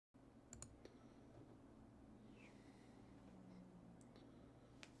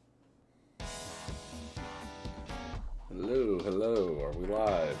Hello, hello, are we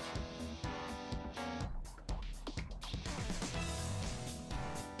live?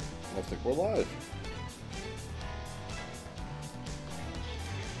 I think we're live.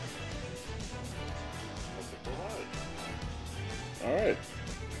 Alright,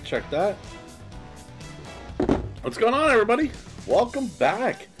 check that. What's going on, everybody? Welcome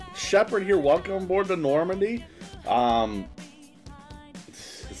back. Shepard here, welcome aboard the Normandy.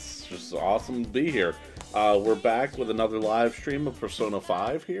 It's just awesome to be here. We're back with another live stream of Persona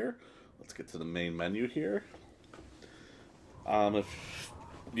 5 here. Let's get to the main menu here. If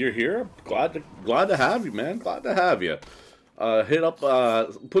you're here, glad to have you, man. Glad to have you. Hit up,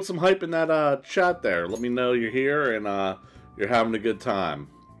 put some hype in that chat there. Let me know you're here and you're having a good time.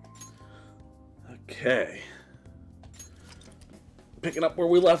 Okay. Picking up where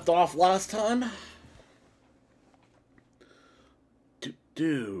we left off last time.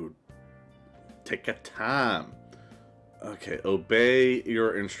 Dude. Take your time. Okay, obey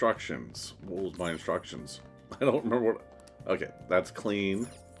your instructions. What was my instructions? I don't remember what... Okay, that's clean.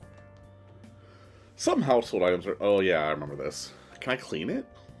 Some household items are... Oh, yeah, I remember this. Can I clean it?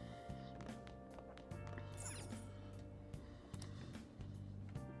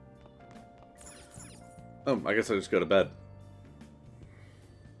 Oh, I guess I just go to bed.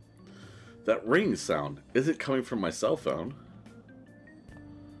 That ring sound, is it coming from my cell phone?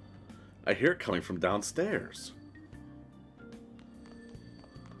 I hear it coming from downstairs.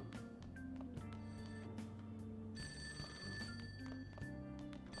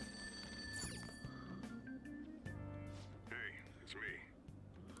 Hey, it's me.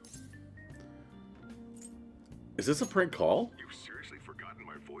 Is this a prank call? You've seriously forgotten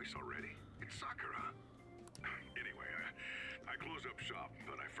my voice already? It's Sakura. Anyway, I closed up shop,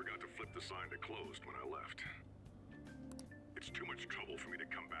 but I forgot to flip the sign to closed when I left. It's too much trouble for me to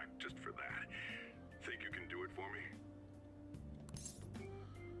come back just for that. Think you can do it for me?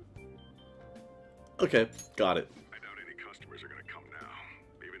 Okay, got it. I doubt any customers are gonna come now,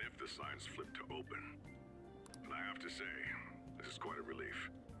 even if the sign's flipped to open. But I have to say, this is quite a relief.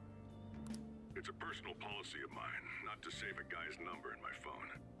 It's a personal policy of mine, not to save a guy's number in my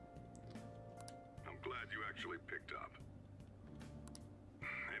phone. I'm glad you actually picked up.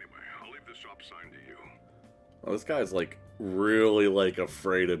 Anyway, I'll leave the shop sign to you. Well, this guy's like really like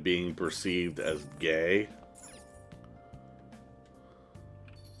afraid of being perceived as gay.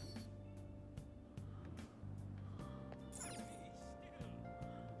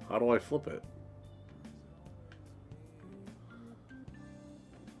 How do I flip it?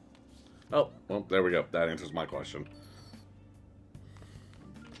 Oh, well, there we go. That answers my question.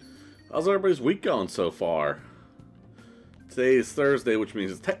 How's everybody's week going so far? Today is Thursday, which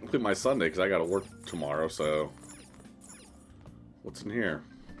means it's technically my Sunday because I gotta work tomorrow, so... What's in here?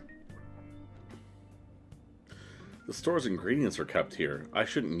 The store's ingredients are kept here. I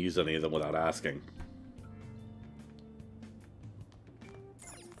shouldn't use any of them without asking.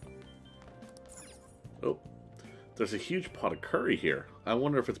 Oh, there's a huge pot of curry here. I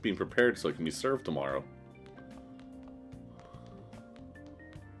wonder if it's being prepared so it can be served tomorrow.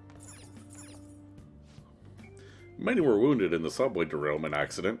 Many were wounded in the subway derailment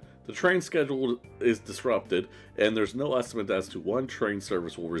accident. The train schedule is disrupted, and there's no estimate as to when train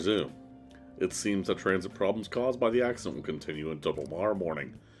service will resume. It seems that transit problems caused by the accident will continue until tomorrow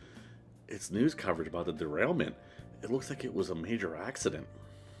morning. It's news coverage about the derailment. It looks like it was a major accident.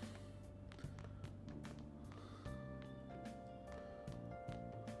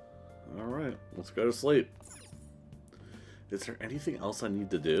 Alright, let's go to sleep. Is there anything else I need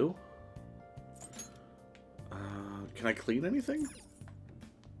to do? Can I clean anything?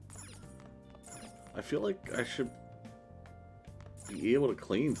 I feel like I should be able to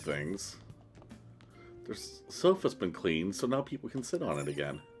clean things. The sofa's been cleaned, so now people can sit on it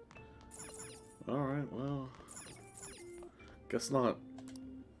again. Alright, well... Guess not.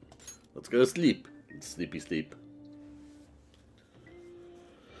 Let's go to sleep. Sleepy sleep.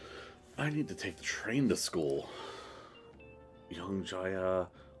 I need to take the train to school. Young Jaya...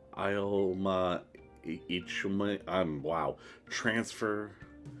 Ioma... Ichuma... wow. Transfer...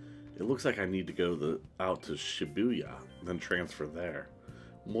 It looks like I need to go out to Shibuya, then transfer there.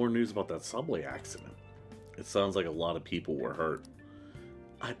 More news about that subway accident. It sounds like a lot of people were hurt.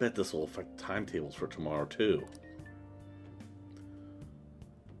 I bet this will affect timetables for tomorrow too.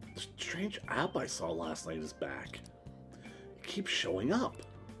 The strange app I saw last night is back. It keeps showing up.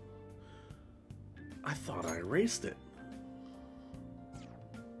 I thought I erased it.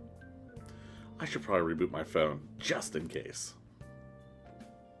 I should probably reboot my phone, just in case.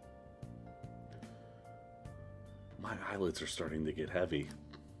 My eyelids are starting to get heavy.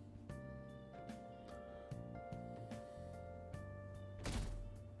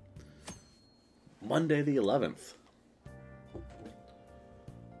 Monday the 11th.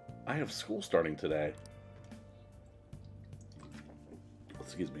 I have school starting today.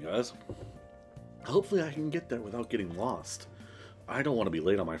 Excuse me, guys. Hopefully I can get there without getting lost. I don't want to be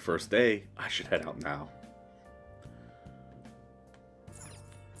late on my first day. I should head out now.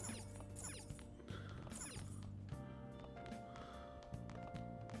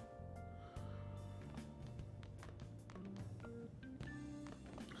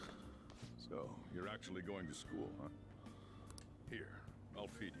 So, you're actually going to school, huh? Here, I'll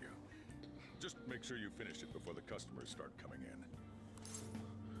feed you. Just make sure you finish it before the customers start coming in.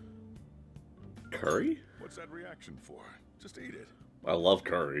 Curry? What's that reaction for? Just eat it. I love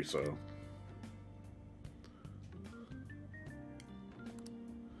curry, so...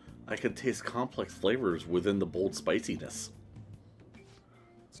 I can taste complex flavors within the bold spiciness.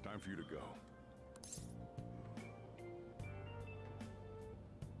 It's time for you to go.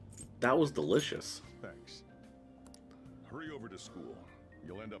 That was delicious. Thanks. Hurry over to school.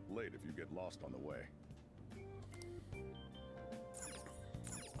 You'll end up late if you get lost on the way.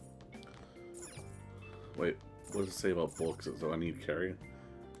 Wait, what does it say about books? Do I need to carry?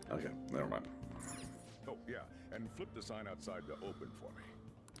 Okay, never mind. Oh, yeah, and flip the sign outside to open for me.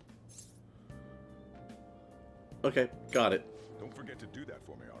 Okay, got it. Don't forget to do that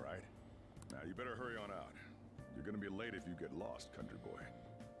for me, all right? Now, you better hurry on out. You're gonna be late if you get lost, country boy.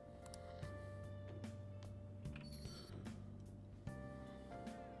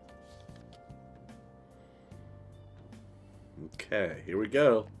 Okay, here we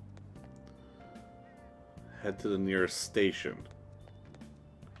go. Head to the nearest station.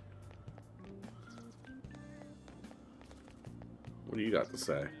 What do you got to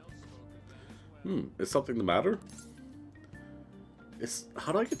say? Is something the matter?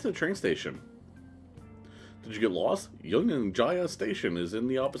 How do I get to the train station? Did you get lost? Young Jaya Station is in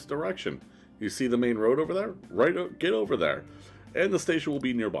the opposite direction. You see the main road over there? Get over there. And the station will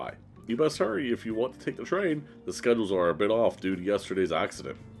be nearby. You best hurry if you want to take the train. The schedules are a bit off due to yesterday's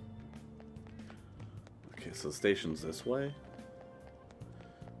accident. Okay, so the station's this way?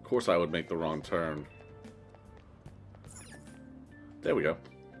 Of course I would make the wrong turn. There we go.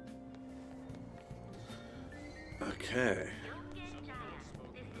 Okay.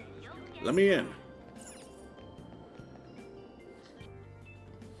 Let me in.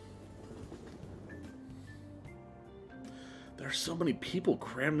 There's so many people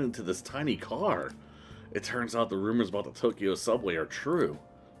crammed into this tiny car. It turns out the rumors about the Tokyo subway are true.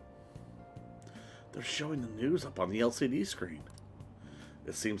 They're showing the news up on the LCD screen.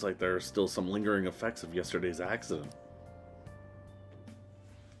 It seems like there are still some lingering effects of yesterday's accident.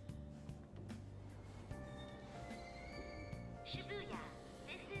 Shibuya.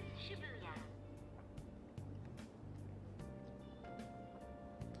 This is Shibuya.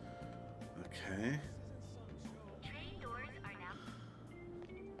 Okay. Train doors are now.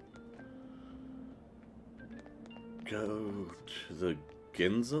 Go to the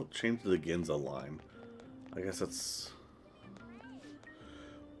Ginza? Change to the Ginza line. I guess that's...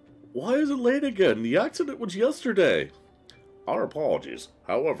 Why is it late again? The accident was yesterday. Our apologies.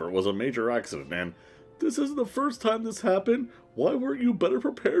 However, it was a major accident, and this isn't the first time this happened. Why weren't you better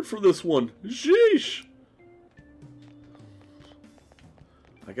prepared for this one? Sheesh!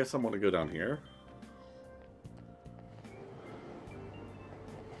 I guess I'm gonna go down here.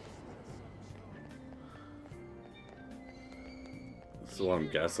 This is what I'm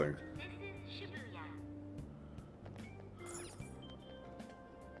guessing. This is Shibuya.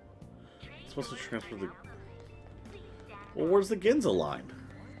 It's supposed to transfer the... Well, where's the Ginza line?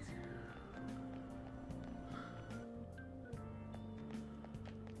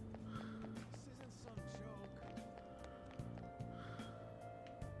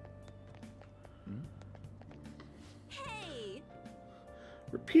 Hey!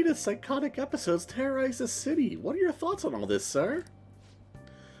 Repeated psychotic episodes terrorize the city. What are your thoughts on all this, sir?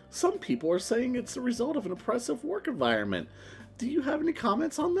 Some people are saying it's the result of an oppressive work environment. Do you have any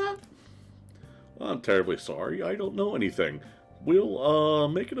comments on that? I'm terribly sorry. I don't know anything. We'll,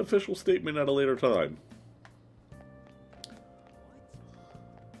 make an official statement at a later time.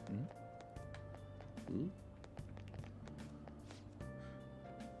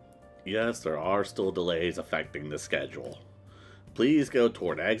 Yes, there are still delays affecting the schedule. Please go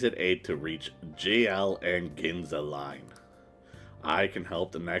toward exit 8 to reach JL and Ginza line. I can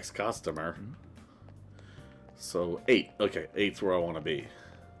help the next customer. So 8. Okay, 8's where I want to be.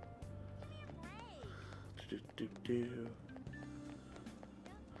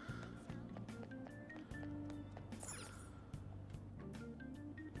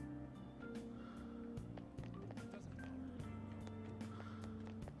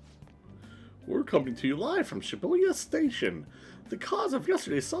 We're coming to you live from Shibuya Station. The cause of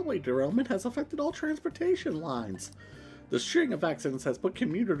yesterday's subway derailment has affected all transportation lines. The string of accidents has put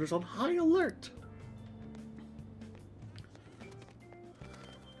commuters on high alert.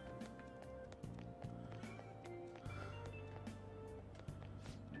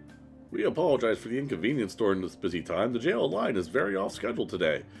 We apologize for the inconvenience during this busy time. The JL line is very off schedule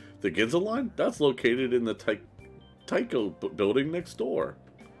today. The Ginza line? That's located in the Taiko building next door.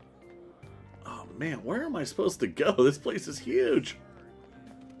 Oh man, where am I supposed to go? This place is huge.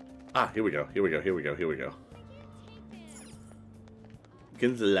 Ah, here we go.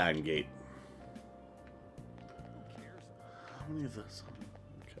 Ginza line gate. How many of those?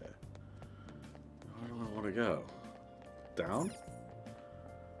 Okay. Where do I want to go? Down?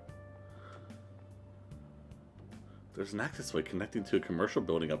 There's an access way connecting to a commercial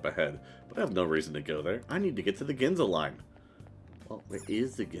building up ahead, but I have no reason to go there. I need to get to the Ginza line. Well, where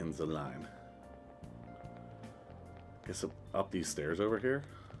is the Ginza line? Guess up these stairs over here?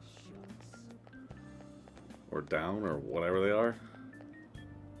 Or down, or whatever they are.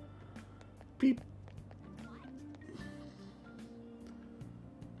 Beep.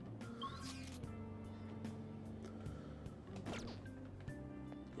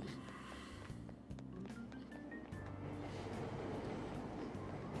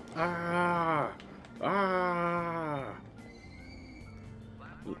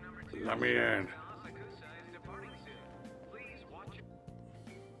 Let me in.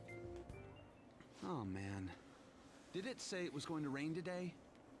 Oh man. Did it say it was going to rain today?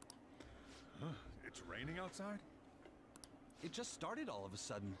 Huh? It's raining outside? It just started all of a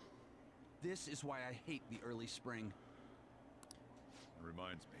sudden. This is why I hate the early spring.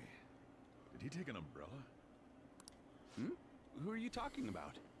 Reminds me. Did he take an umbrella? Who are you talking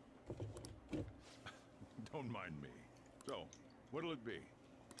about? Don't mind me. So, what'll it be?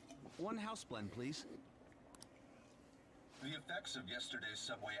 One house blend, please. The effects of yesterday's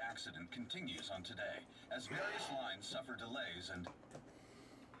subway accident continues on today, as various lines suffer delays and...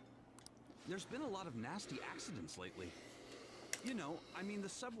 There's been a lot of nasty accidents lately. You know, I mean the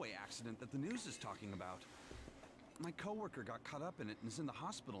subway accident that the news is talking about. My coworker got caught up in it and is in the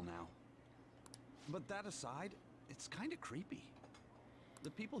hospital now. But that aside, it's kind of creepy.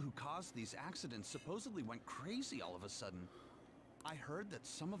 The people who caused these accidents supposedly went crazy all of a sudden. I heard that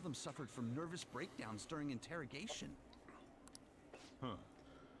some of them suffered from nervous breakdowns during interrogation. Huh.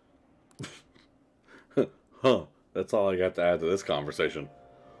 Huh. That's all I got to add to this conversation.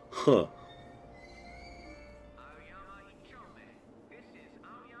 Huh.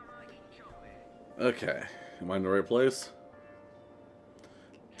 Okay. Am I in the right place?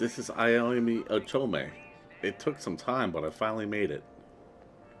 This is Aoyami Ochome. It took some time, but I finally made it.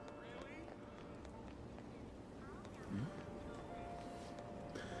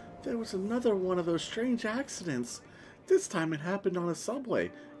 There was another one of those strange accidents. This time it happened on a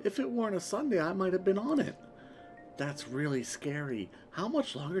subway. If it weren't a Sunday, I might have been on it. That's really scary. How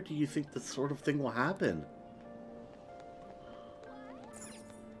much longer do you think this sort of thing will happen?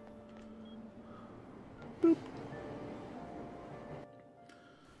 Boop.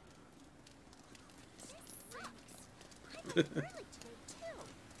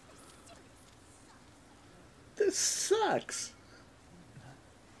 This sucks.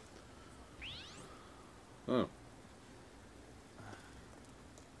 Oh.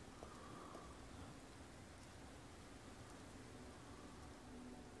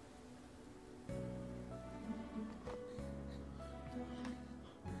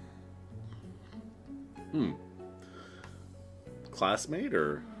 Classmate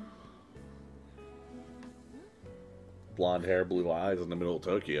or blonde hair, blue eyes in the middle of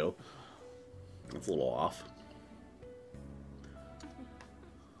Tokyo? That's a little off.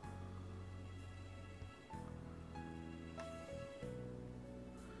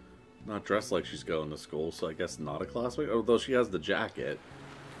 Not dressed like she's going to school, so I guess not a classmate, although she has the jacket.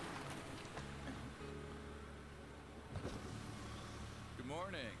 Good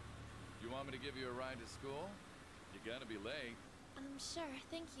morning. You want me to give you a ride to school? You're gonna be late. Sure,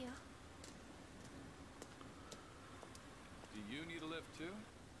 thank you. Do you need a lift too?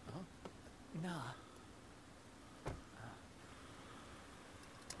 Nah.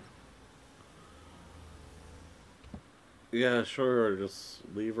 Yeah, sure, just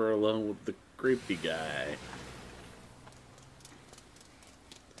leave her alone with the creepy guy.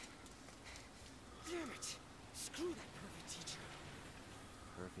 Damn it! Screw that perfect teacher.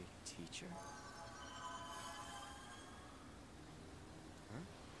 Perfect teacher?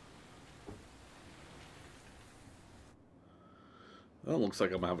 Well, looks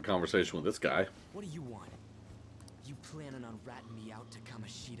like I'm gonna have a conversation with this guy. What do you want? You planning on ratting me out to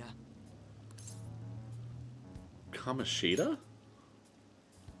Kamoshida? Kamoshida?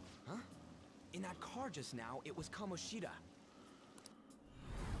 Huh? In that car just now, it was Kamoshida.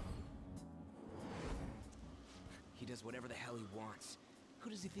 He does whatever the hell he wants. Who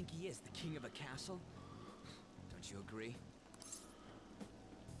does he think he is, the king of a castle? Don't you agree?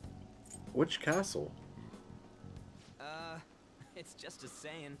 Which castle? It's just a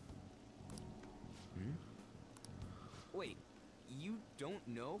saying. Hmm? Wait, you don't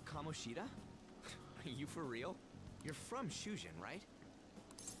know Kamoshida? Are you for real? You're from Shujin, right?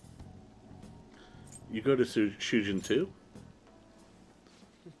 You go to Shujin too?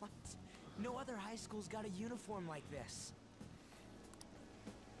 What? No other high school's got a uniform like this.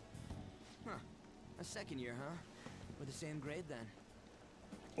 Huh. A second year, huh? We're the same grade then.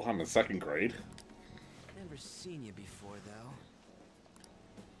 Well, I'm in second grade. Never seen you before, though.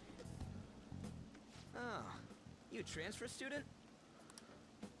 Oh, you a transfer student?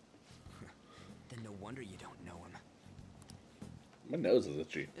 Then no wonder you don't know him. My nose is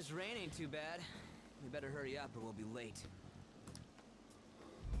itchy. This rain ain't too bad. We better hurry up or we'll be late.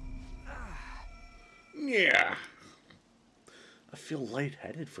 Yeah. I feel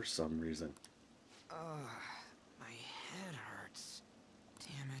lightheaded for some reason. My head hurts.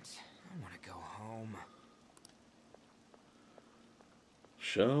 Damn it. I want to go home.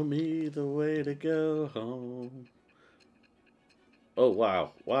 Show me the way to go home. Oh,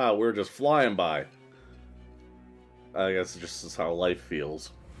 wow. Wow, we're just flying by. I guess it just is how life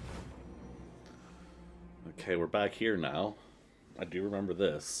feels. Okay, we're back here now. I do remember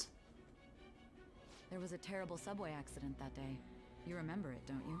this. There was a terrible subway accident that day. You remember it,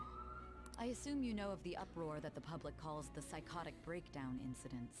 don't you? I assume you know of the uproar that the public calls the psychotic breakdown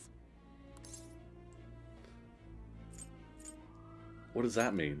incidents. What does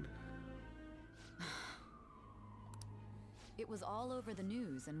that mean? It was all over the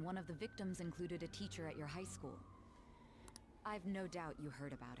news, and one of the victims included a teacher at your high school. I've no doubt you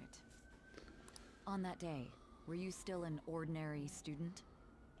heard about it. On that day, were you still an ordinary student?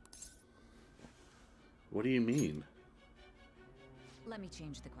 What do you mean? Let me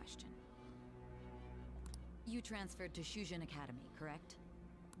change the question. You transferred to Shujin Academy, correct?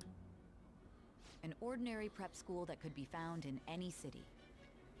 An ordinary prep school that could be found in any city.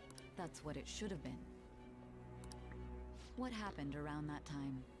 That's what it should have been. What happened around that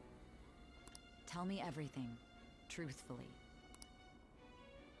time? Tell me everything, truthfully.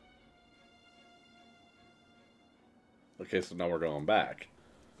 Okay, so now we're going back.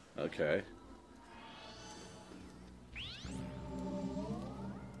 Okay.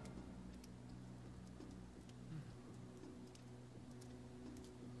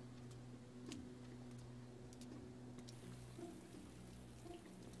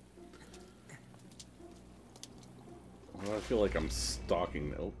 Well, I feel like I'm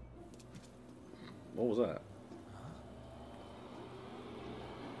stalking. Oh, what was that?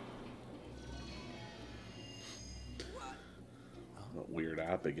 That weird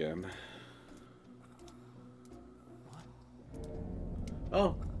app again.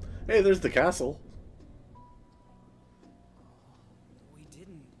 Oh, hey, there's the castle. We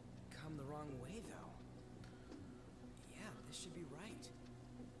didn't come the wrong way, though. Yeah, this should be right.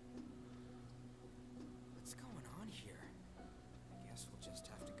 What's going on here? I guess we'll just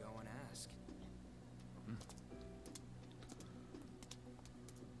have to go and ask.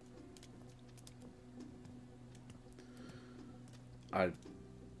 I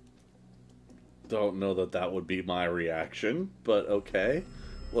don't know that that would be my reaction, but okay.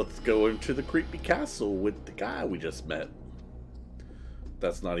 Let's go into the creepy castle with the guy we just met.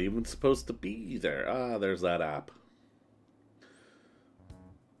 That's not even supposed to be there. Ah, there's that app.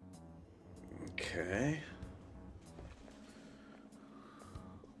 Okay.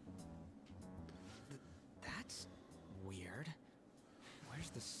 That's weird. Where's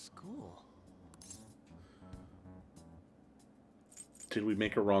the school? Did we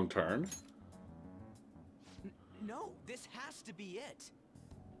make a wrong turn? No, this has to be it.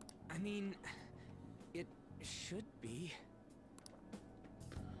 I mean, it should be.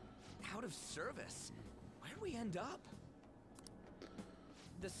 Out of service. Where'd we end up?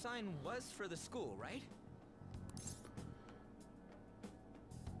 The sign was for the school, right?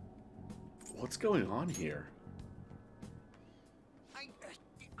 What's going on here? I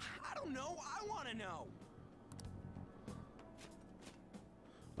don't know. I want to know.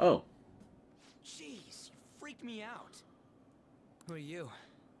 Oh. Jeez, you freaked me out. Who are you?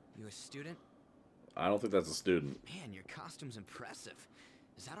 You a student? I don't think that's a student. Man, your costume's impressive.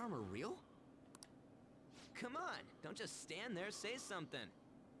 Is that armor real? Come on, don't just stand there, say something.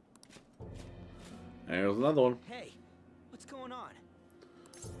 There's another one. Hey, what's going on?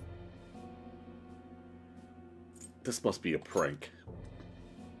 This must be a prank.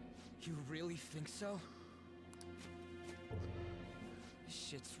 You really think so? This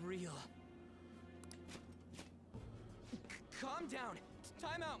shit's real. Calm down.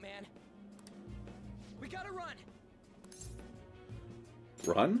 Time out, man. We gotta run.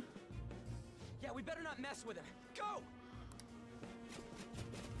 Run? Yeah, we better not mess with him. Go!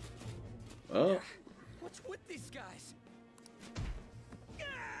 Oh. What's with these guys?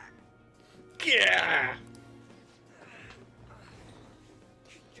 Yeah!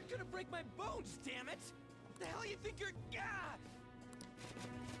 You're gonna break my bones, damn it! What the hell you think you're...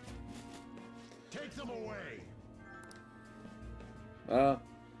 Take them away!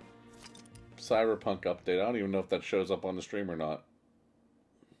 Cyberpunk update. I don't even know if that shows up on the stream or not.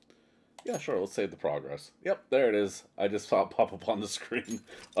 Yeah, sure. Let's save the progress. Yep, there it is. I just saw it pop up on the screen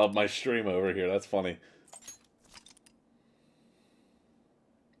of my stream over here. That's funny.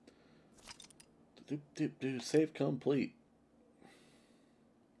 Doop. Save complete.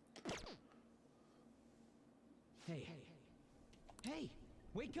 Hey,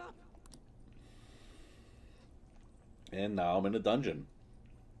 wake up! And now I'm in a dungeon.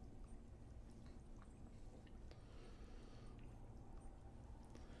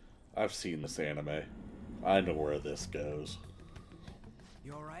 I've seen this anime. I know where this goes.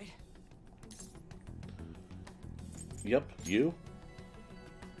 You alright? Yep, you?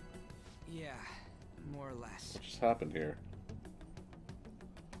 Yeah, more or less. What just happened here?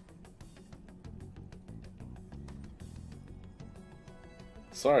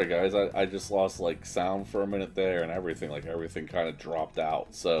 Sorry guys, I just lost like sound for a minute there and everything kind of dropped out,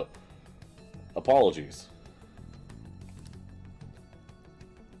 so apologies.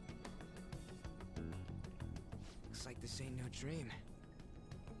 Looks like this ain't no dream.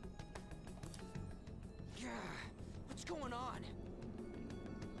 Yeah, what's going on?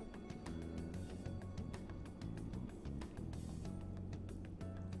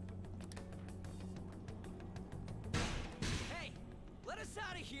 Hey, let us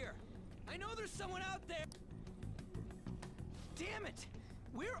out of here. I know there's someone out there. Damn it!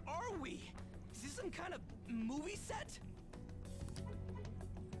 Where are we? Is this some kind of movie set?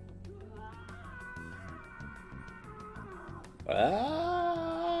 Oh.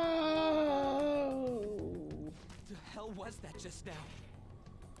 The hell was that just now?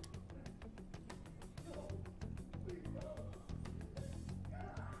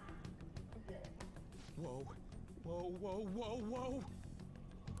 Whoa. Whoa.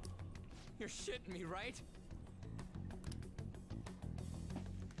 You're shitting me, right?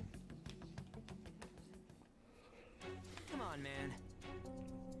 Come on, man.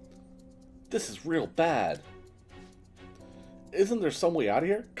 This is real bad. Isn't there some way out of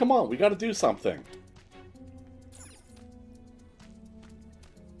here? Come on, we gotta do something.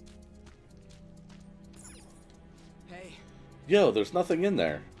 Hey. Yo, there's nothing in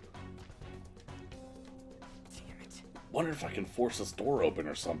there. Damn it. Wonder if I can force this door open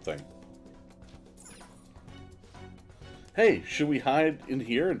or something. Hey, should we hide in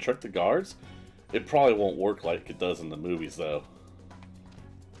here and trick the guards? It probably won't work like it does in the movies, though.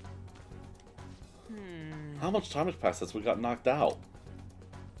 How much time has passed since we got knocked out?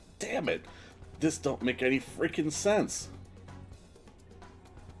 Damn it! This don't make any freaking sense.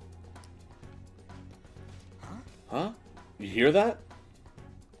 Huh? You hear that?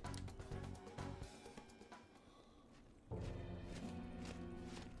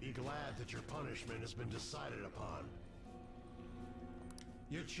 Be glad that your punishment has been decided upon.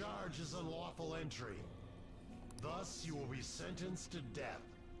 Your charge is unlawful entry. Thus, you will be sentenced to death.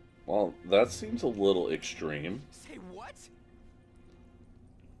 Well, that seems a little extreme. Say what?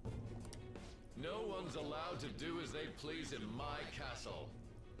 No one's allowed to do as they please in my castle.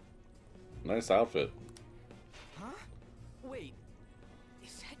 Nice outfit. Huh? Wait.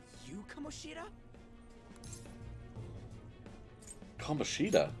 Is that you, Kamoshida?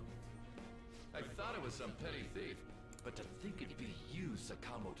 Kamoshida? I thought it was some petty thief, but to think it'd be you,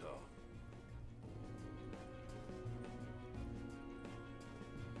 Sakamoto.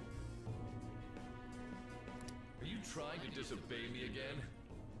 Are you trying to disobey me again?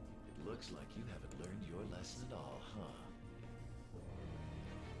 It looks like you haven't learned your lesson at all, huh?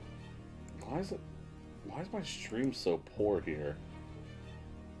 Why is my stream so poor here?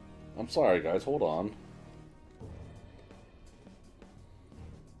 I'm sorry guys, hold on.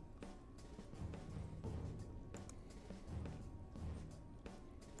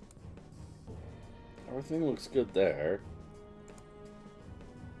 Everything looks good there.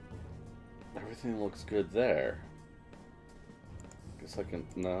 Everything looks good there. Guess I can...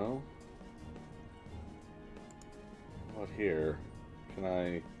 no? What about here? Can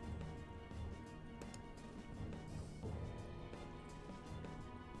I...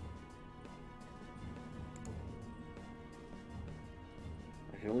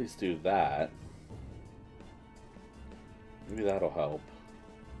 can at least do that. Maybe that'll help.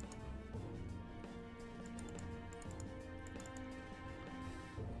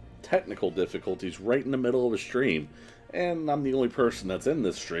 Technical difficulties right in the middle of a stream. And I'm the only person that's in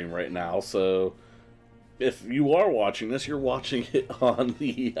this stream right now, so if you are watching this, you're watching it on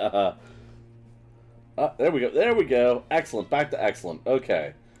the, there we go, there we go. Excellent, back to excellent.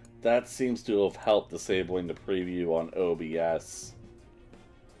 Okay. That seems to have helped disabling the preview on OBS.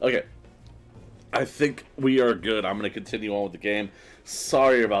 Okay. I think we are good. I'm going to continue on with the game.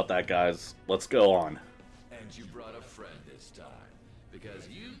 Sorry about that, guys. Let's go on. And you brought a friend this time, because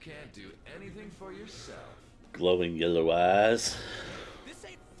you can't do anything for yourself. Glowing yellow eyes. This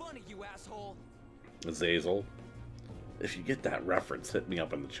ain't funny, you asshole. Azazel. If you get that reference, hit me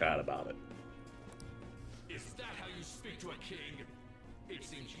up in the chat about it. Is that how you speak to a king? It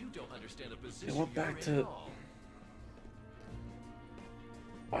seems you don't understand the position. It went back you're in to... at all.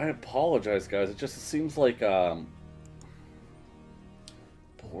 I apologize, guys. It just seems like,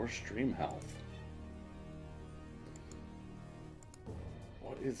 poor stream health.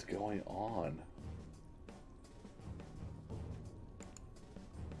 What is going on?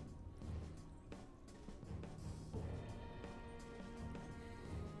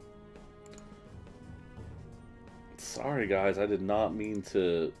 Sorry, guys. I did not mean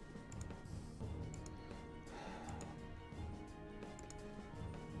to...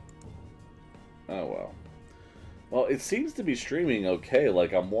 Oh, well. Well, it seems to be streaming okay.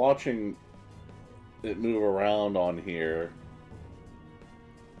 Like, I'm watching it move around on here.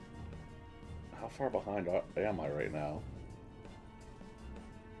 How far behind am I right now?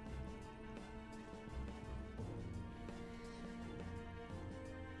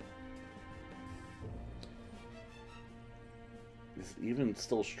 Is it even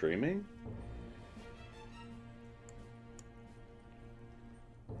still streaming?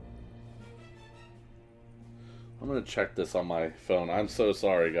 I'm gonna check this on my phone. I'm so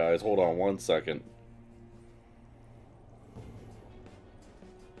sorry, guys. Hold on one second.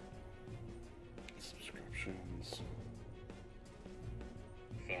 Subscriptions.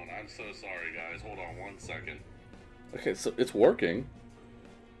 Phone. I'm so sorry, guys. Hold on one second. Okay, so it's working.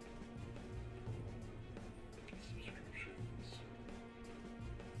 Subscriptions.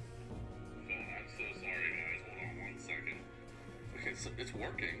 Phone. I'm so sorry, guys. Hold on one second. Okay, so it's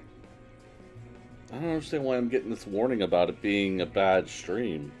working. I don't understand why I'm getting this warning about it being a bad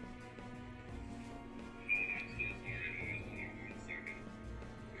stream.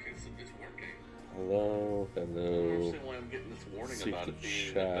 Hello, hello. I don't understand why I'm getting this warning about it being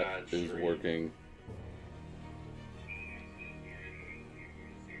a bad stream. Is working.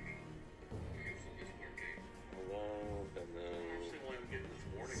 Hello, hello. I don't understand why I'm getting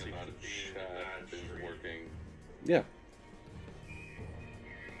this warning about it being a bad stream. Is working. Yeah.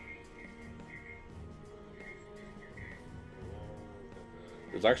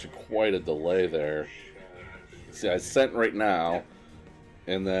 There's actually quite a delay there. See, I sent right now,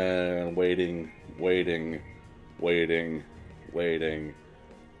 and then waiting. There's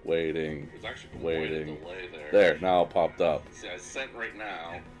actually quite a delay there. There, now it popped up. See, I sent right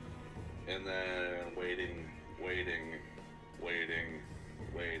now, and then waiting.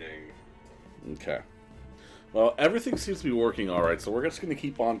 Okay. Well, everything seems to be working alright, so we're just going to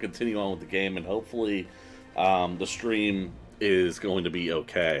keep on continuing on with the game, and hopefully the stream is going to be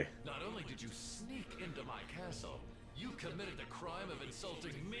okay. Not only did you sneak into my castle, you committed the crime of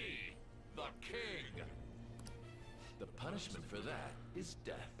insulting me, the king. The punishment for that is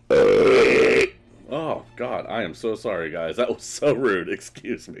death. Oh, God, I am so sorry, guys. That was so rude.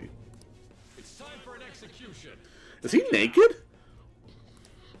 Excuse me. It's time for an execution. Is he naked?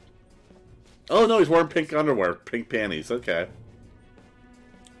 Oh, no, he's wearing pink underwear. Pink panties. Okay.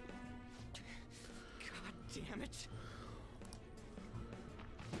 God damn it.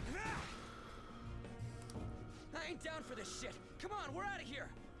 I ain't down for this shit. Come on, we're out of here.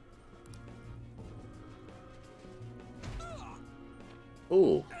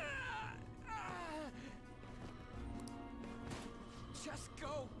 Ooh. Just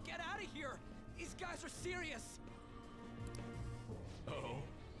go. Get out of here. These guys are serious. Oh,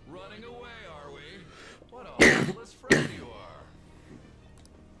 running away, are we? What a hopeless friend you are.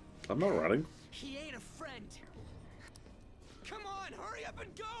 I'm not running. He ain't a friend. Come on, hurry up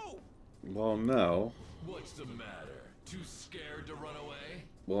and go. Well, no. What's the matter? Too scared to run away?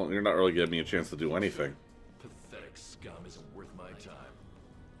 Well, you're not really giving me a chance to do anything. Pathetic scum isn't worth my time.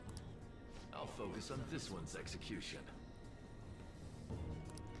 I'll focus on this one's execution.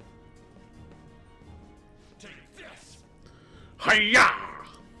 Take this! Hiya!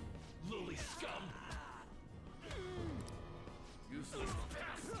 Lily scum! Useless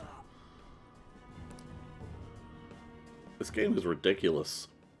pathetic! This game is ridiculous.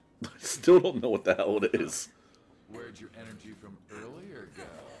 I still don't know what the hell it is. Where'd your energy from earlier go?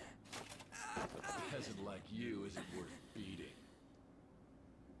 A peasant like you isn't worth beating.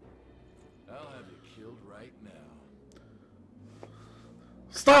 I'll have you killed right now.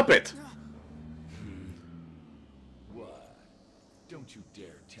 Stop it! What? Don't you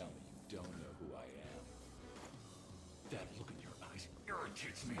dare tell me you don't know who I am. That look in your eyes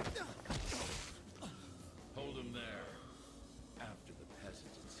irritates me. Hold him there. After the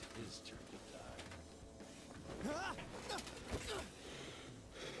peasant, it's his turn to die.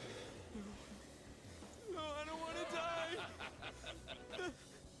 No, I don't want to die!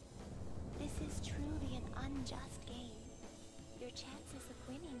 This is truly an unjust game. Your chances of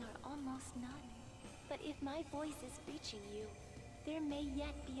winning are almost none. But if my voice is reaching you, there may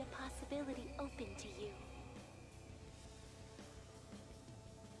yet be a possibility open to you.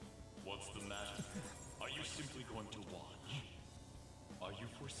 What's the matter? Are you simply going to watch? Are you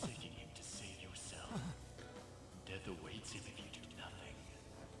forsaking him to save yourself? Death awaits him if you do nothing.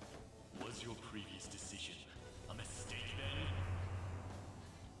 Was your previous decision a mistake then?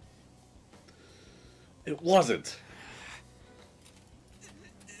 It wasn't.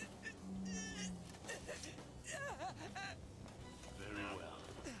 Very well.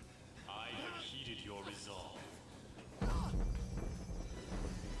 I have heeded your resolve.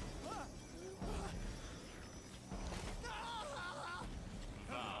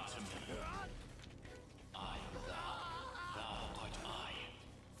 Vow to me. I am thou. Thou art I.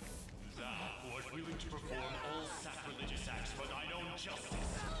 Thou who art willing to perform all sacrilegious acts for thine own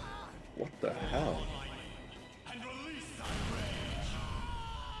justice. What the hell? And release thy rage.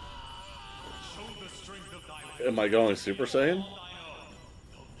 Show the strength of thy Am I going Super Saiyan? thine own,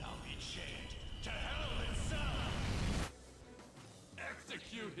 though thou be chained to hell itself.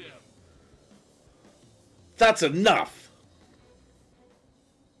 Execute him! That's enough!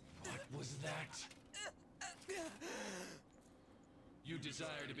 What was that? You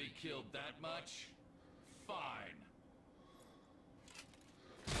desire to be killed that much? Fine.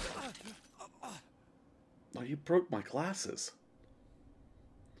 Oh, you broke my glasses.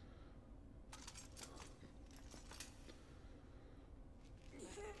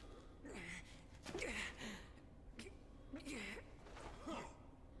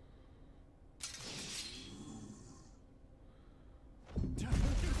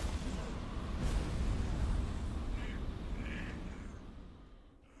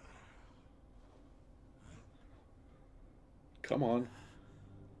 Come on.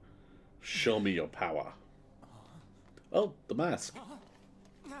 Show me your power. Oh, the mask.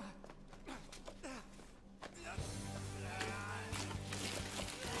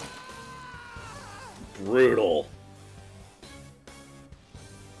 Brutal.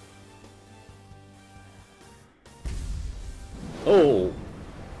 Oh.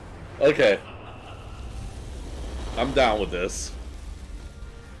 Okay. I'm down with this.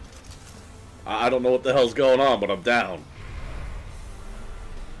 I don't know what the hell's going on, but I'm down.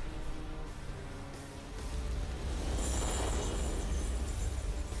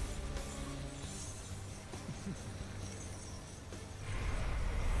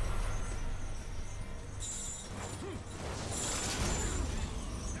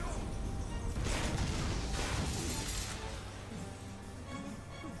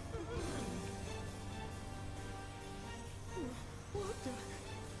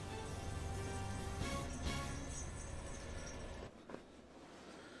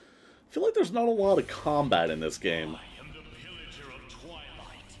 I feel like there's not a lot of combat in this game. I am the pillager of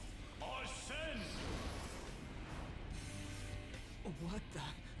Twilight. Arsene! What the?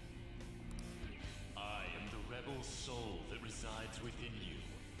 I am the rebel soul that resides within you.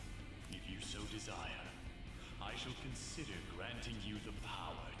 If you so desire, I shall consider granting you the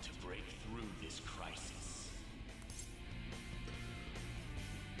power to break through this crisis.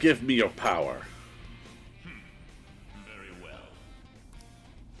 Give me your power. Very well.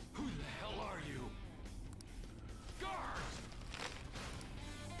 Who the hell are you? Guards!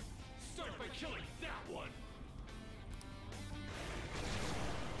 Start by killing that one!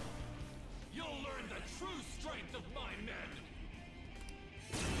 You'll learn the true strength of my men!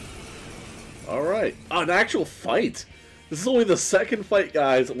 Alright. An actual fight. This is only the second fight,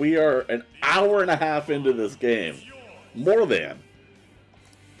 guys. We are an hour and a half into this game. More than.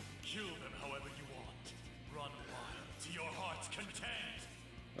 Kill them however you want. Run wild to your heart's content.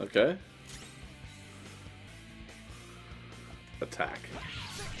 Okay. Attack.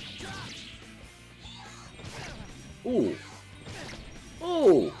 Ooh.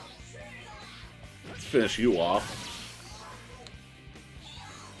 Ooh. Let's finish you off.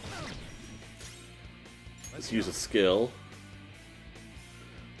 Let's use a skill.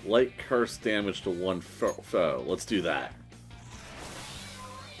 Light curse damage to one foe. Let's do that.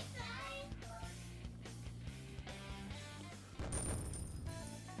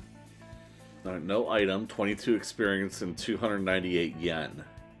 Alright, no item. 22 experience and 298 yen.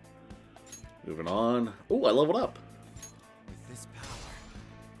 Moving on. Oh, I leveled up. With this power.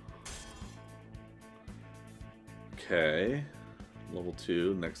 Okay. Level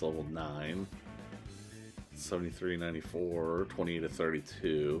 2, next level 9. 73, 94, 28 to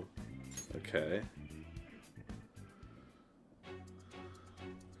 32. Okay.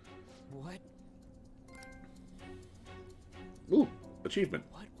 What? Ooh, achievement.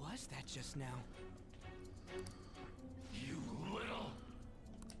 What was that just now? You little.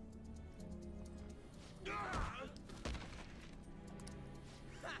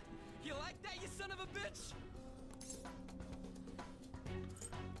 Ha! You like that, you son of a bitch?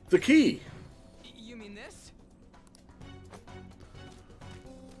 The key! You mean this?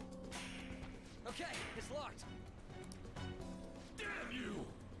 Okay, it's locked. Damn you!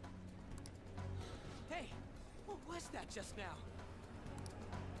 Hey, what was that just now?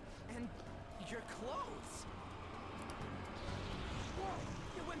 And your clothes. Whoa,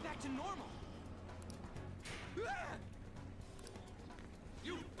 it went back to normal. Ah!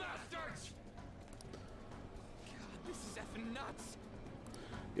 You bastards! God, this is effing nuts.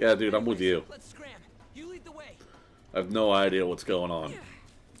 Yeah, dude, I'm with you. Let's scram. You lead the way. I have no idea what's going on.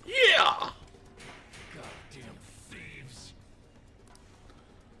 Yeah! Goddamn thieves!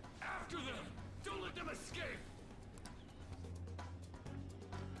 After them! Don't let them escape!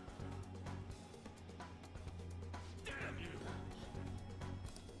 Damn you!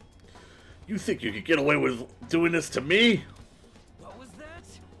 You think you could get away with doing this to me? What was that?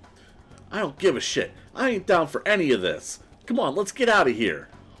 I don't give a shit. I ain't down for any of this. Come on, let's get out of here.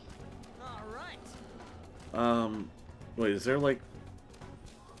 All right. Wait, is there like...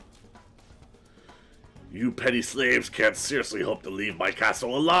 You petty slaves can't seriously hope to leave my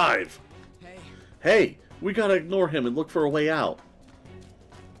castle alive. Hey. Hey, we gotta ignore him and look for a way out.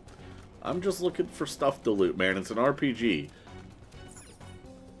 I'm just looking for stuff to loot, man. It's an RPG.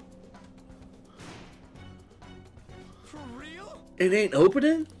 For real? It ain't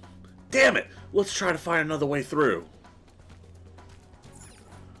opening? Damn it! Let's try to find another way through.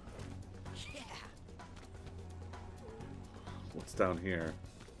 Yeah. What's down here?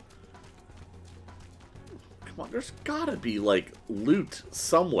 Come on, there's gotta be, like, loot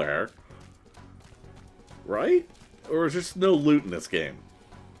somewhere. Right? Or is there just no loot in this game?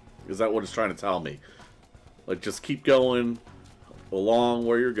 Is that what it's trying to tell me? Like, just keep going along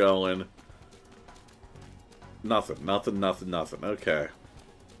where you're going. Nothing, nothing, nothing, nothing. Okay.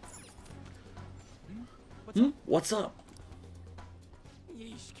 What's up?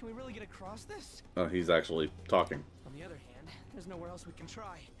 Yeesh, can we really get across this? Oh, he's actually talking. On the other hand, there's nowhere else we can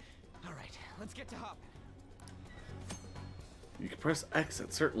try. All right, let's get to hopping. You can press X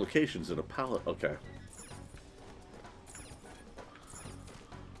at certain locations in a pallet. Okay.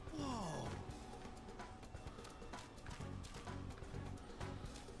 Whoa.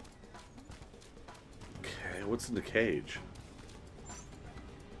 Okay, what's in the cage?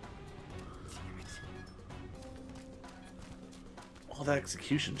 All that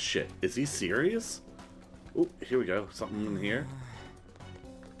execution shit. Is he serious? Oh, here we go. Something in here.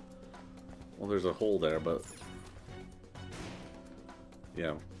 Well, there's a hole there, but...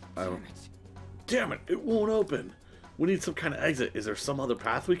 Yeah, I don't... Damn it! It won't open! We need some kind of exit. Is there some other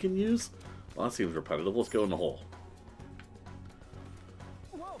path we can use? Well, that seems repetitive. Let's go in the hole.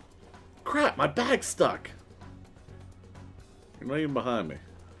 Whoa. Crap! My bag's stuck! You're not even behind me.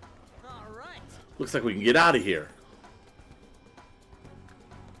 All right. Looks like we can get out of here.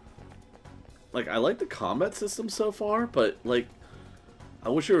 Like, I like the combat system so far, but, like, I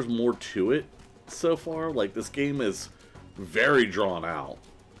wish there was more to it so far. Like, this game is very drawn out.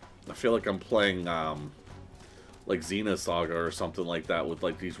 I feel like I'm playing, like, Xenosaga or something like that with,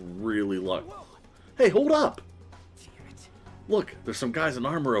 like, these really Hey, hold up! Damn it. Look, there's some guys in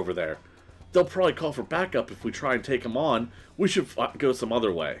armor over there. They'll probably call for backup if we try and take them on. We should go some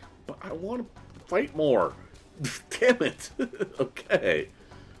other way. But I want to fight more. Damn it. Okay.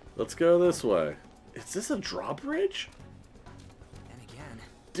 Let's go this way. Is this a drawbridge? And again.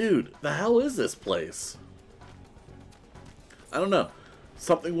 Dude, the hell is this place? I don't know.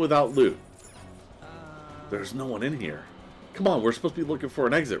 Something without loot. There's no one in here. Come on, we're supposed to be looking for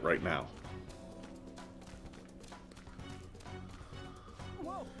an exit right now.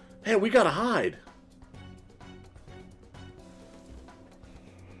 Whoa. Hey, we gotta hide.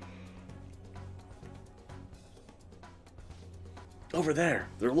 Over there.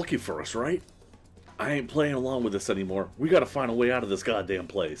 They're looking for us, right? I ain't playing along with this anymore. We gotta find a way out of this goddamn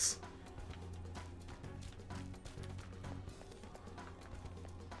place.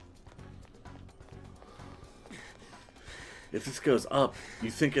 If this goes up,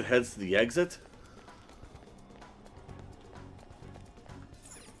 you think it heads to the exit?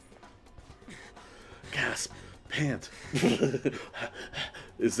 Gasp. Pant.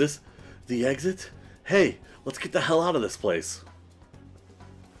 Is this the exit? Hey, let's get the hell out of this place.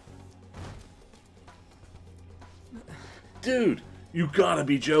 Dude, you gotta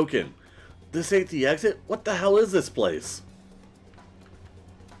be joking. This ain't the exit? What the hell is this place?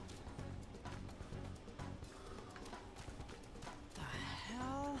 The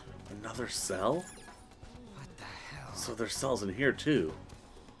hell? Another cell? What the hell? So there's cells in here too.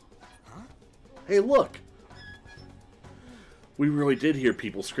 Huh? Hey, look! We really did hear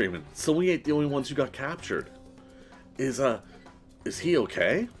people screaming, so we ain't the only ones who got captured. Is he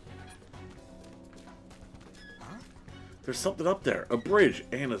okay? Huh? There's something up there, a bridge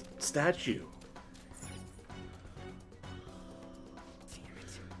and a statue. Damn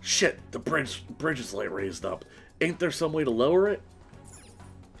it. Shit, the bridge is like raised up. Ain't there some way to lower it?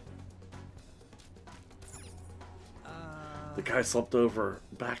 The guy slumped over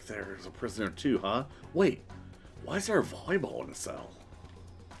back there as a prisoner too, huh? Wait, why is there a volleyball in the cell?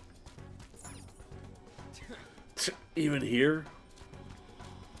 Even here?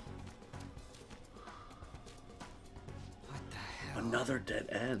 What the hell? Another dead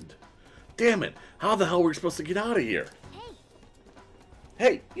end. Damn it, how the hell are we supposed to get out of here? Hey,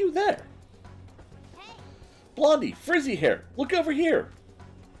 Hey, you there! hey! Blondie, frizzy hair, look over here!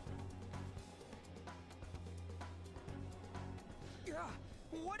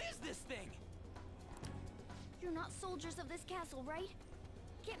 What is this thing? You're not soldiers of this castle, right?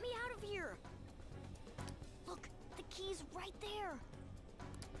 Get me out of here! Look, the key's right there!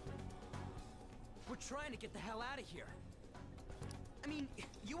 We're trying to get the hell out of here. I mean,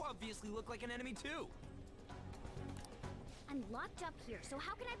 you obviously look like an enemy too. I'm locked up here, so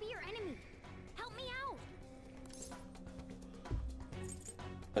how can I be your enemy? Help me out!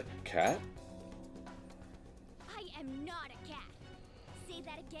 A cat? I am not a cat! Say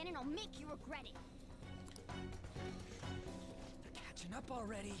that again and I'll make you regret it! They're catching up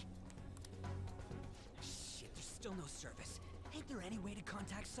already. Shit, there's still no service. Ain't there any way to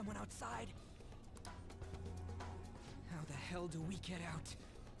contact someone outside? How the hell do we get out?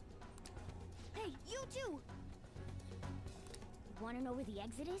 Hey, you too! Want to know where the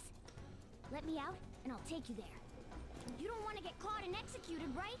exit is? Let me out, and I'll take you there. You don't want to get caught and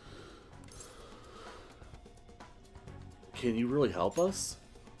executed, right? Can you really help us?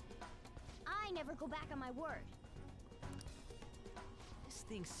 I never go back on my word. This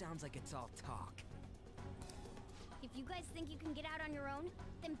thing sounds like it's all talk. If you guys think you can get out on your own,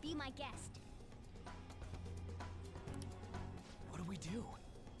 then be my guest. What do we do?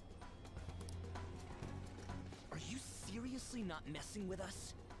 Are you seriously not messing with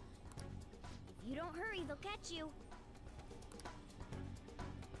us? If you don't hurry, they'll catch you.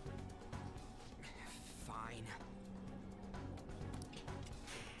 Fine.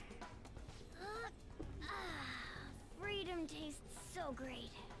 Freedom tastes so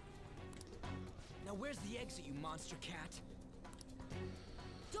great. Now where's the exit, you monster cat?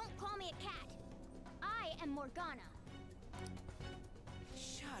 Don't call me a cat. I am Morgana.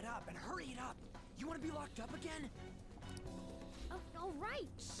 Shut up and hurry it up. You want to be locked up again? Oh, all right.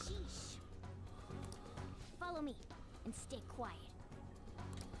 Sheesh. Follow me and stay quiet.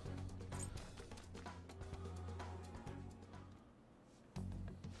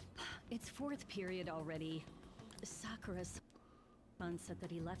 It's fourth period already. Sakura's son said that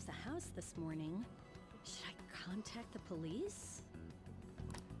he left the house this morning. Should I contact the police?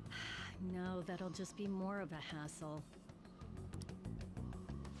 No, that'll just be more of a hassle.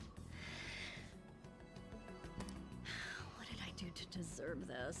 What did I do to deserve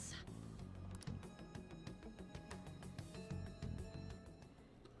this?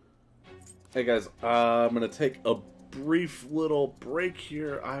 Hey guys, I'm gonna take a brief little break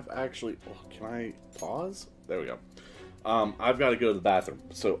here. I've actually... Oh, can I pause? There we go. I've got to go to the bathroom,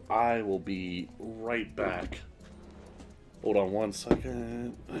 so I will be right back. Hold on one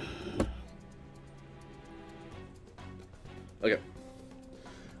second. Okay.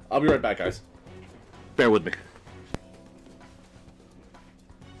 I'll be right back, guys. Bear with me.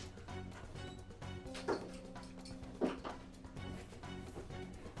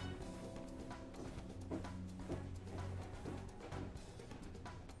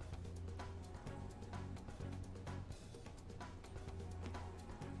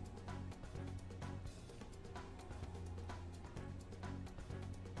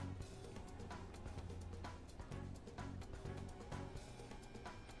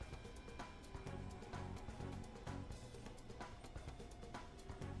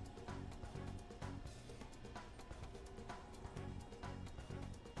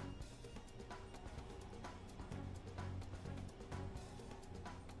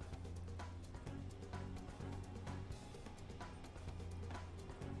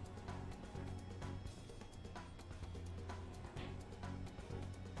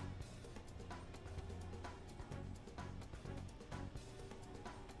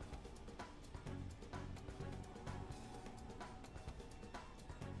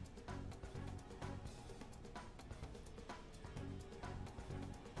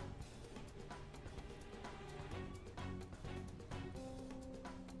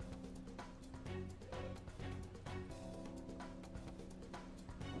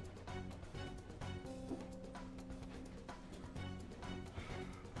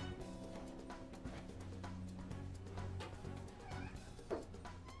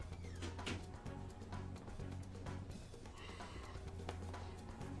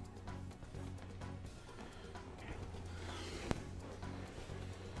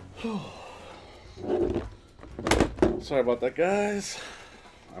 Sorry about that, guys.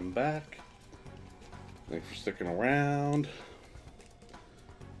 I'm back. Thanks for sticking around.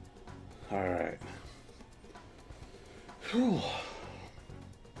 Alright.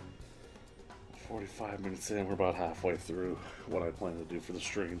 45 minutes in, we're about halfway through what I plan to do for the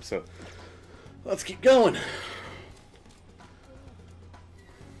stream, so let's keep going.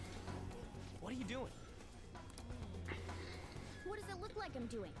 What are you doing? What does it look like I'm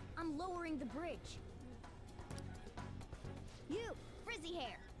doing? I'm lowering the bridge. You, frizzy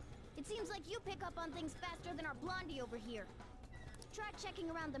hair. It seems like you pick up on things faster than our blondie over here. Try checking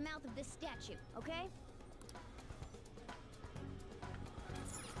around the mouth of this statue, okay?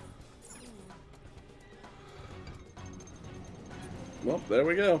 Well, there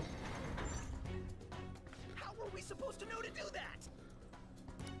we go. How were we supposed to know to do that?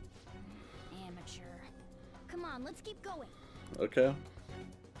 Amateur. Come on, let's keep going. Okay.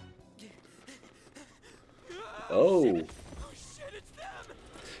 Oh. Oh shit, it's them!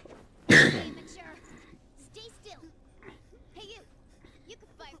 Amateur. Stay still. Hey you. You can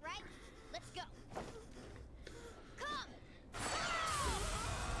fight, right? Let's go. Come.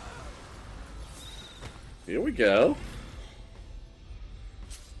 Here we go.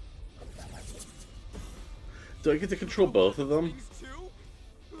 Do I get to control both of them?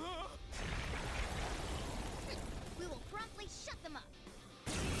 We will promptly shut them up.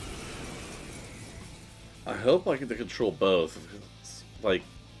 I hope I get to control both. It's, like,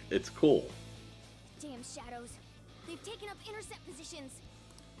 it's cool. Damn shadows. They've taken up intercept positions.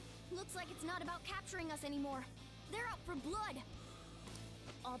 Looks like it's not about capturing us anymore. They're out for blood.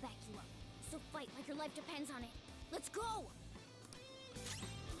 I'll back you up. So fight like your life depends on it. Let's go!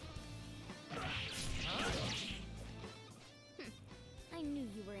 I knew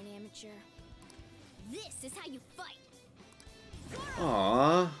you were an amateur. This is how you fight.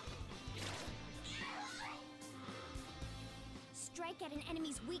 Aww. Strike at an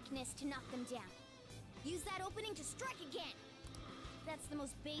enemy's weakness to knock them down. Use that opening to strike again. That's the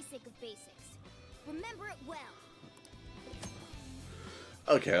most basic of basics. Remember it well.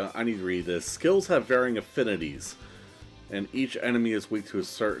 Okay, I need to read this. Skills have varying affinities, and each enemy is weak to a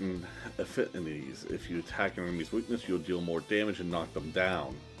certain affinities. If you attack an enemy's weakness, you'll deal more damage and knock them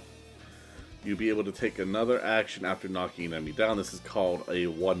down. You'll be able to take another action after knocking an enemy down. This is called a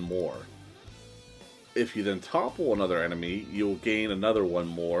one more. If you then topple another enemy, you'll gain another one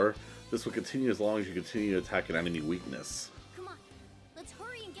more. This will continue as long as you continue to attack an enemy weakness. Come on, let's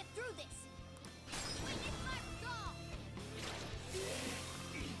hurry and get through this. Witness my resolve.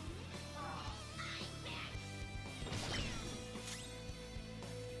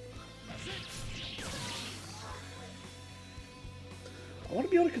 I want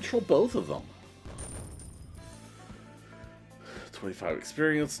to be able to control both of them. 25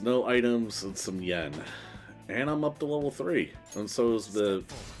 experience, no items, and some yen. And I'm up to level 3. And so is the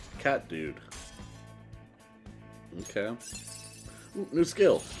cat dude. Okay. Ooh, new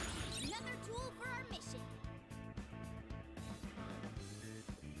skill. Another tool for our mission.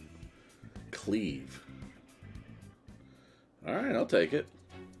 Cleave. Alright, I'll take it.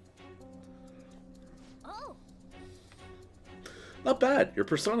 Oh, Not bad. Your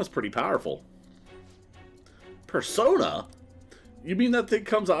persona's pretty powerful. Persona? You mean that thing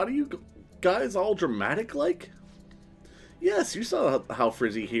comes out of you guys all dramatic like? Yes, you saw how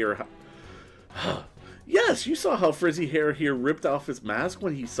Frizzy here... Yes, you saw how Frizzy Hair here ripped off his mask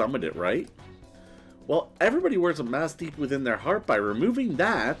when he summoned it, right? Well, everybody wears a mask deep within their heart. By removing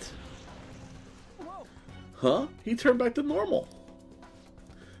that... Huh? He turned back to normal.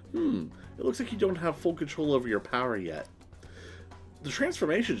 It looks like you don't have full control over your power yet. The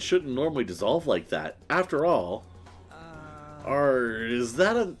transformation shouldn't normally dissolve like that. After all...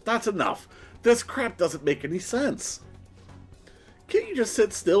 that's enough. This crap doesn't make any sense. Can't you just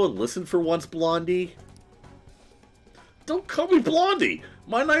sit still and listen for once, Blondie? Don't call me Blondie!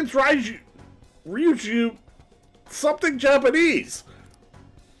 My name's Ryuju... something Japanese!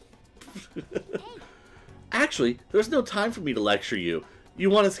 Actually, there's no time for me to lecture you.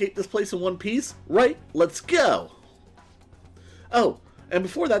 You want to escape this place in one piece? Right, let's go! Oh, and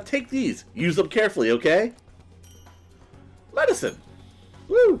before that, take these. Use them carefully, okay? Medicine!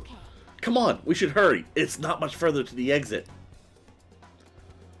 Woo! Come on, we should hurry. It's not much further to the exit.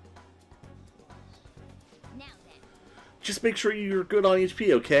 now then. Just make sure you're good on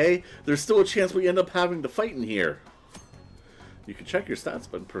HP, okay? There's still a chance we end up having to fight in here. You can check your stats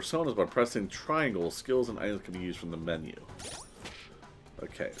but personas by pressing triangle. Skills and items can be used from the menu.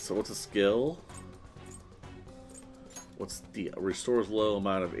 Okay, so what's a skill? What's the... restores low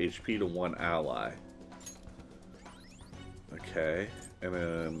amount of HP to one ally. Okay. and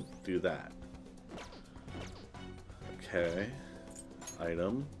then do that. Okay.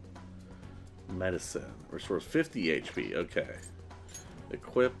 Item. Medicine. Restores 50 HP. Okay.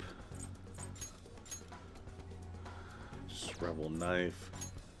 Equip. Just rebel knife.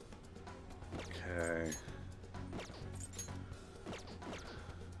 Okay.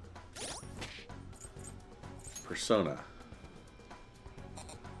 Persona.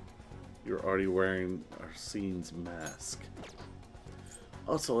 You're already wearing Arsene's mask.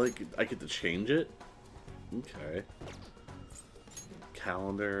 Oh, so I get to change it? Okay.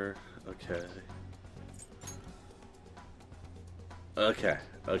 Calendar. Okay. Okay.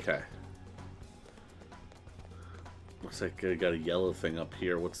 Okay. Looks like I got a yellow thing up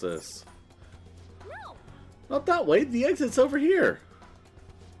here. What's this? No! Not that way. The exit's over here.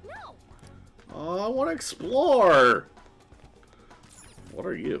 No! Oh, I want to explore. What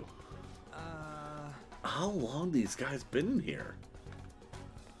are you? How long these guys been in here?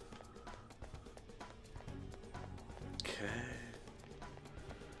 Okay.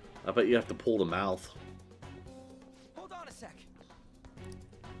 I bet you have to pull the mouth. Hold on a sec.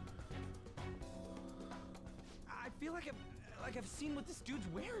 I feel like I've seen what this dude's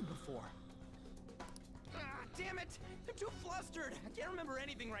wearing before. Ah, damn it! I'm too flustered. I can't remember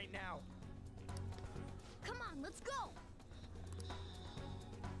anything right now. Come on, let's go!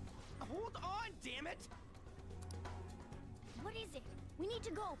 Hold on, damn it! What is it? We need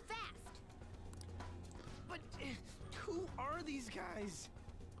to go, fast! But who are these guys?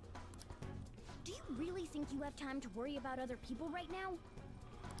 Do you really think you have time to worry about other people right now?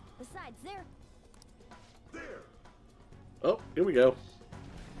 Besides, they're... There! Oh, here we go.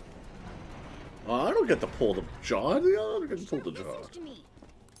 Oh, I don't get to pull the jaw. I don't get to pull the jaw. Listen to me.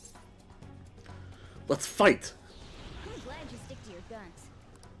 Let's fight. I'm glad you stick to your guns.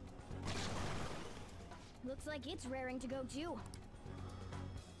 Looks like it's raring to go too.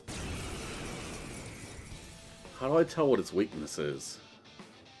 How do I tell what its weakness is?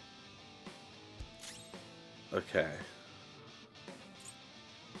 Okay.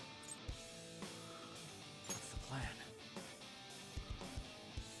 What's the plan?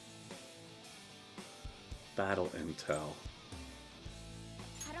 Battle intel.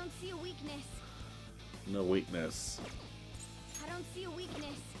 I don't see a weakness. No weakness. I don't see a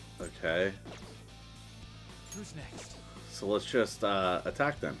weakness. Okay. Who's next? So let's just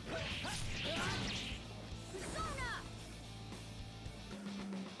attack them. Persona!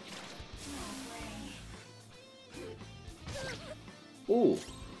 Ooh.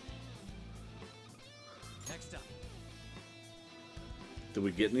 Next up. Did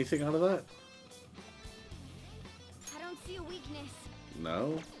we get anything out of that? I don't see a weakness.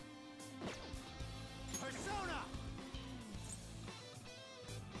 No. Persona!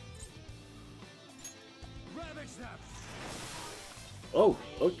 Ravage them! Oh.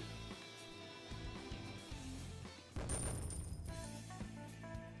 Okay.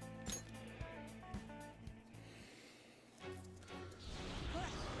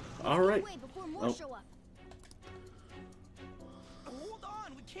 All right. Away before more Oh. show up. Hold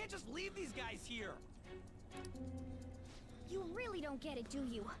on, we can't just leave these guys here. You really don't get it, do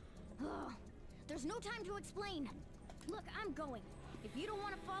you? Ugh. There's no time to explain. Look, I'm going. If you don't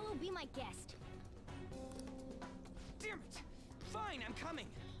want to follow, be my guest. Damn it! Fine, I'm coming.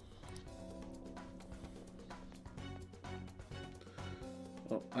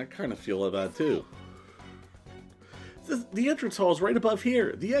 Well, I kind of feel bad too. The entrance hall is right above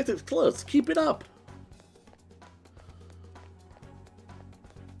here. The exit's close. Keep it up.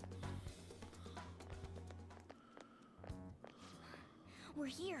 We're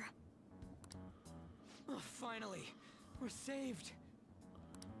here. Oh, finally, we're saved.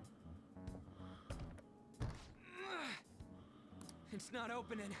 It's not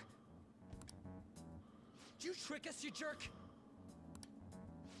opening. Did you trick us, you jerk?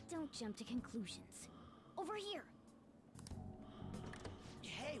 Don't jump to conclusions. Over here.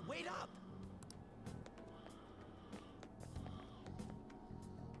 Hey, wait up!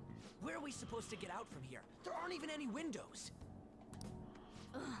 Where are we supposed to get out from here? There aren't even any windows.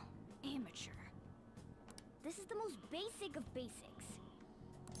 Ugh, amateur. This is the most basic of basics.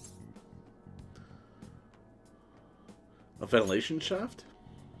 A ventilation shaft?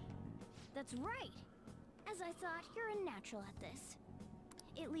 That's right. As I thought, you're a natural at this.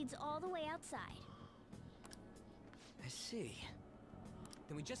 It leads all the way outside. I see.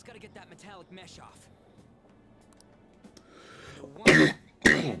 Then we just gotta get that metallic mesh off. One,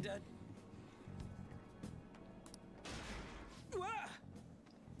 and,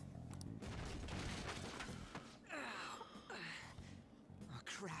 Oh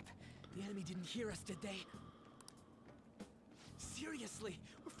crap! The enemy didn't hear us, did they? Seriously,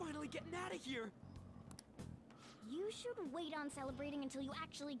 we're finally getting out of here. You should wait on celebrating until you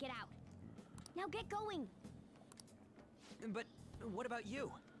actually get out. Now get going. But what about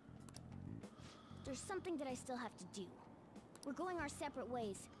you? There's something that I still have to do. We're going our separate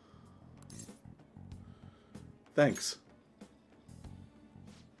ways. Thanks.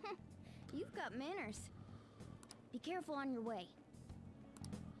 You've got manners. Be careful on your way.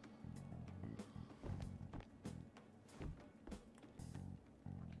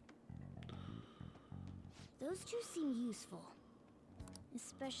 Those two seem useful.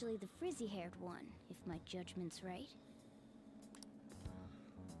 Especially the frizzy-haired one, if my judgment's right.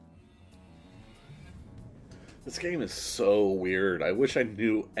 This game is so weird. I wish I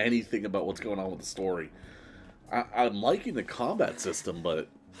knew anything about what's going on with the story. I'm liking the combat system, but...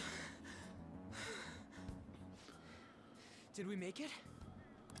 Did we make it?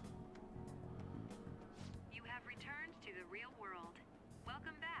 You have returned to the real world.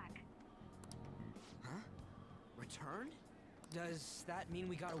 Welcome back. Huh? Return? Does that mean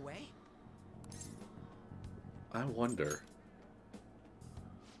we got away? I wonder.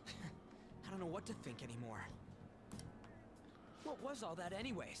 I don't know what to think anymore. What was all that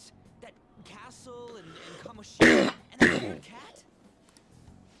anyways? That castle and Kamoshida and that weird cat?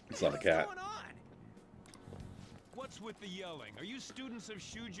 It's not a cat. What's going on? What's with the yelling? Are you students of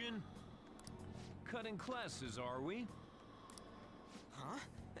Shujin? Cutting classes, are we? Huh?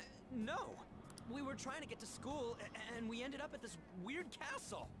 No. We were trying to get to school, and we ended up at this weird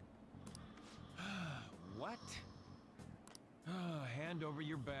castle. What? Hand over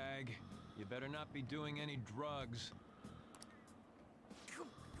your bag. You better not be doing any drugs.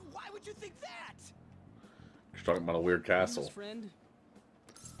 Why would you think that? You're talking about a weird castle. Friend?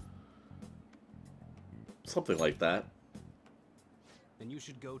 Something like that. Then you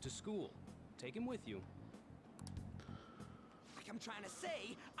should go to school. Take him with you. Like I'm trying to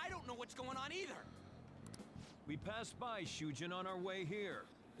say, I don't know what's going on either. We passed by Shujin on our way here.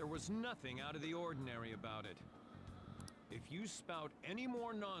 There was nothing out of the ordinary about it. If you spout any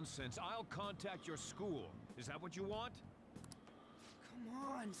more nonsense, I'll contact your school. Is that what you want? Come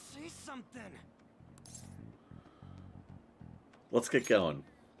on, say something. Let's get going.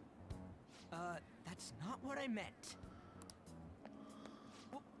 That's not what I meant.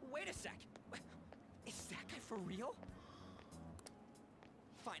 Wait a sec. Is that guy for real?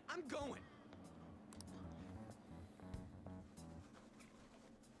 Fine, I'm going.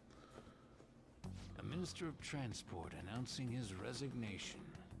 A Minister of Transport announcing his resignation.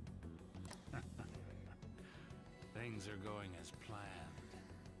 Things are going as planned.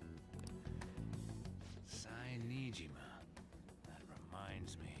 Nijima. That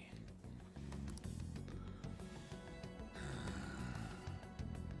reminds me.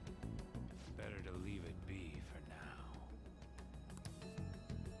 Better to leave it be for now.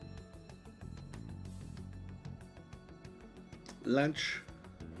 Lunch.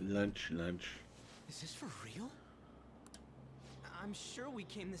 Is this for real? I'm sure we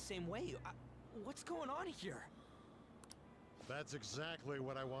came the same way. What's going on here? That's exactly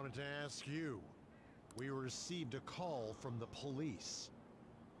what I wanted to ask you. We received a call from the police.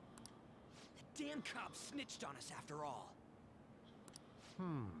 The damn cops snitched on us after all.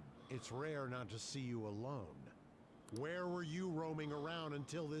 It's rare not to see you alone. Where were you roaming around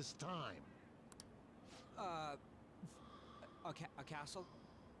until this time? A castle?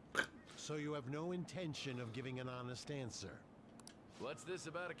 So you have no intention of giving an honest answer? What's this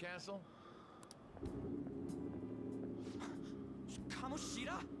about a castle?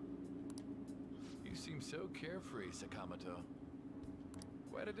 Kamoshida? You seem so carefree, Sakamoto.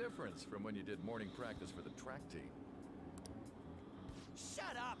 Quite a difference from when you did morning practice for the track team.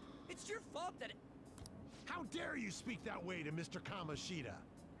 Shut up! It's your fault that How dare you speak that way to Mr. Kamoshida?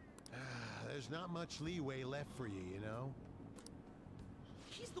 There's not much leeway left for you, you know?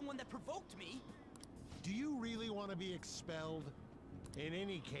 He's the one that provoked me! Do you really want to be expelled? In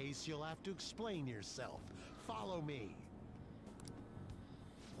any case, you'll have to explain yourself. Follow me.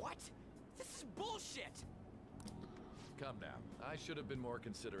 What? This is bullshit! Come now. I should have been more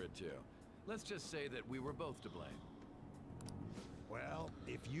considerate too. Let's just say that we were both to blame. Well,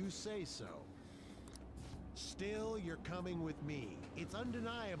 if you say so. Still, you're coming with me. It's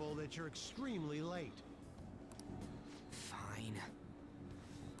undeniable that you're extremely late. Fine.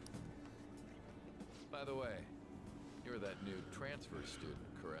 By the way, you're that new transfer student,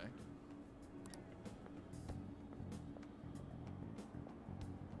 correct?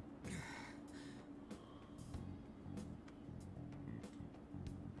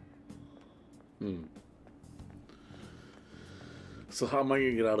 So how am I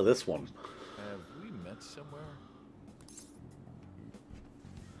gonna get out of this one? Have we met somewhere?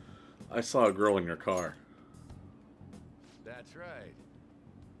 I saw a girl in your car. That's right.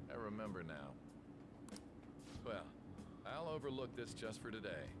 I remember now. Well, I'll overlook this just for today.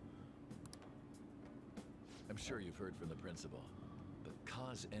 I'm sure you've heard from the principal, but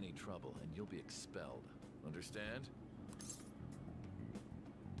cause any trouble and you'll be expelled. Understand?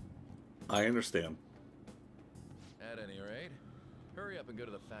 I understand. At any rate, hurry up and go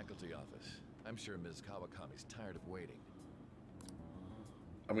to the faculty office. I'm sure Ms. Kawakami's tired of waiting.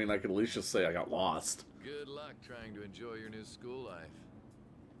 I mean, I could at least just say I got lost. Good luck trying to enjoy your new school life.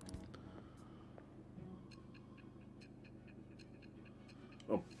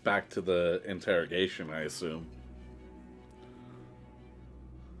 Oh, back to the interrogation, I assume.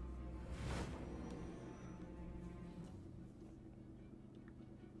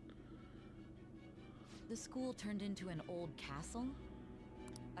 The school turned into an old castle?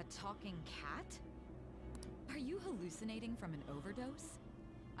 A talking cat? Are you hallucinating from an overdose?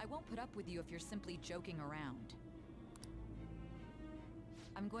 I won't put up with you if you're simply joking around.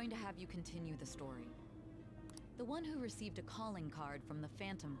 I'm going to have you continue the story. The one who received a calling card from the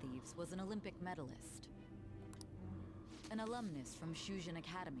Phantom Thieves was an Olympic medalist. An alumnus from Shujin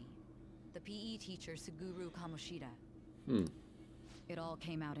Academy. The PE teacher Suguru Kamoshida. It all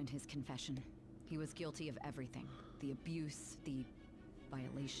came out in his confession. He was guilty of everything. The abuse, the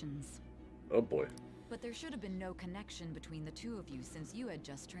violations. Oh boy. But there should have been no connection between the two of you since you had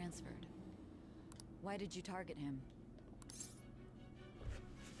just transferred. Why did you target him?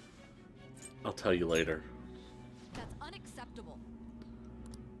 I'll tell you later. That's unacceptable.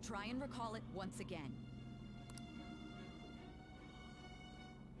 Try and recall it once again.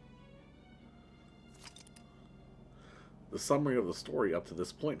 The summary of the story up to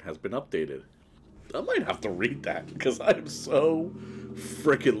this point has been updated. I might have to read that because I'm so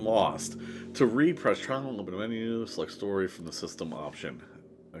freaking lost. To read, press trial, open menu, select story from the system option.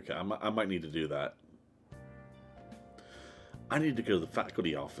 Okay, I might need to do that. I need to go to the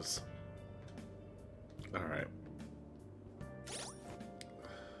faculty office. Alright.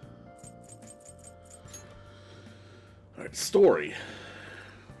 Alright, story.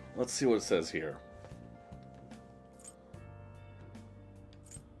 Let's see what it says here.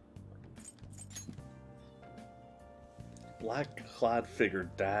 Black-clad figure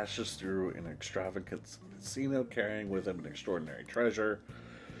dashes through an extravagant casino carrying with him an extraordinary treasure.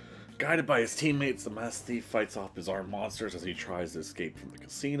 Guided by his teammates, the masked thief fights off bizarre monsters as he tries to escape from the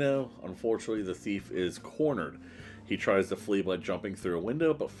casino. Unfortunately, the thief is cornered. He tries to flee by jumping through a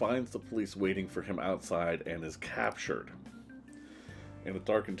window, but finds the police waiting for him outside and is captured. In a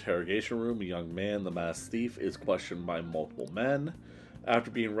dark interrogation room, a young man, the masked thief, is questioned by multiple men.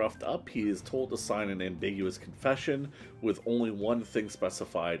 After being roughed up, he is told to sign an ambiguous confession with only one thing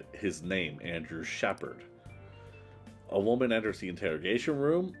specified, his name, Andrew Shepard. A woman enters the interrogation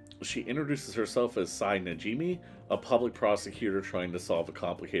room. She introduces herself as Sai Najimi, a public prosecutor trying to solve a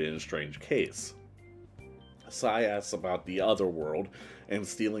complicated and strange case. Sai asks about the other world and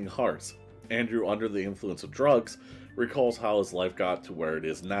stealing hearts. Andrew, under the influence of drugs, recalls how his life got to where it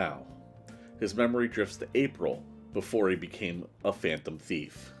is now. His memory drifts to April, before he became a phantom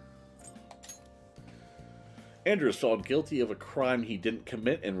thief. Andrew is found guilty of a crime he didn't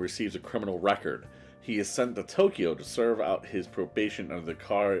commit and receives a criminal record. He is sent to Tokyo to serve out his probation under the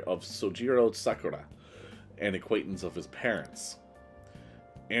care of Sojiro Sakura, an acquaintance of his parents.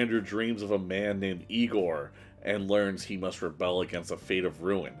 Andrew dreams of a man named Igor and learns he must rebel against a fate of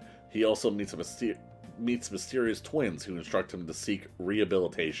ruin. He also meets mysterious twins who instruct him to seek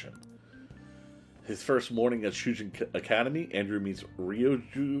rehabilitation. His first morning at Shujin Academy, Andrew meets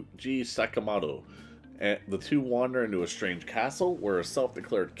Ryoji Sakamoto, and the two wander into a strange castle where a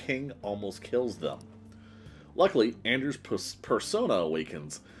self-declared king almost kills them. Luckily, Andrew's persona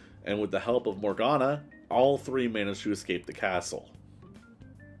awakens, and with the help of Morgana, all three manage to escape the castle.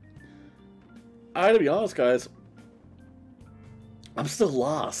 I gotta be honest, guys, I'm still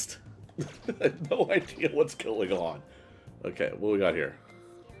lost. I have no idea what's going on. Okay, what we got here?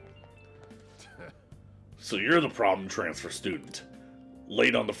 So you're the problem transfer student.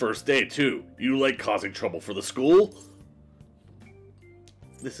 Late on the first day, too. You like causing trouble for the school?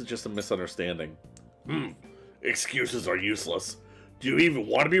 This is just a misunderstanding. Excuses are useless. Do you even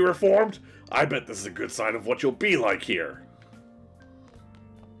want to be reformed? I bet this is a good sign of what you'll be like here.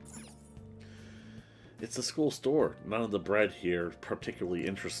 It's a school store. None of the bread here particularly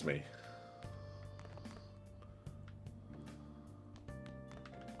interests me.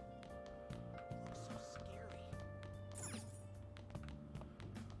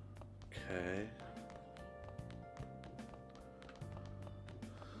 Okay.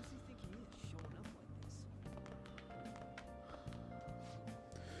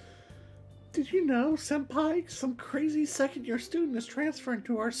 Did you know, Senpai, some crazy second-year student is transferring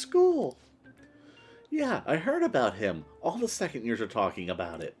to our school? Yeah, I heard about him. All the second years are talking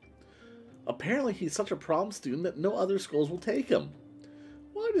about it. Apparently he's such a prom student that no other schools will take him.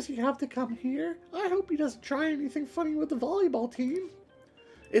 Why does he have to come here? I hope he doesn't try anything funny with the volleyball team.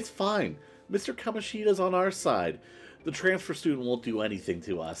 It's fine. Mr. Kamoshida's on our side. The transfer student won't do anything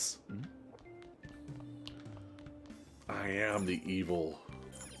to us. I am the evil.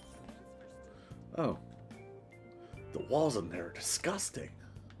 Oh. The walls in there are disgusting.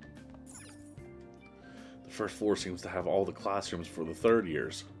 The first floor seems to have all the classrooms for the third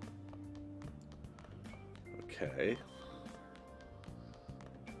years. Okay.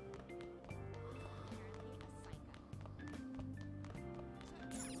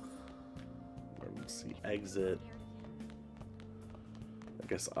 Emergency exit. I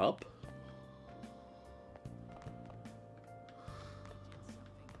guess up?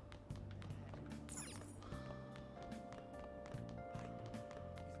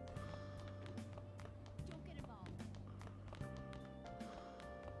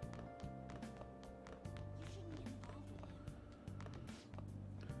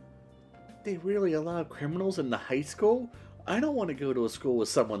 They really allow criminals in the high school? I don't want to go to a school with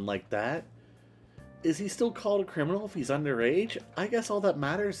someone like that. Is he still called a criminal if he's underage? I guess all that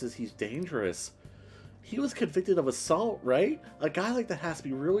matters is he's dangerous. He was convicted of assault, right? A guy like that has to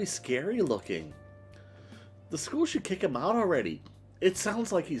be really scary looking. The school should kick him out already. It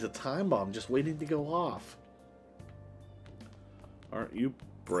sounds like he's a time bomb just waiting to go off. Aren't you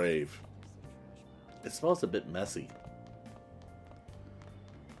brave? It smells a bit messy.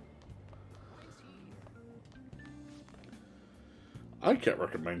 I can't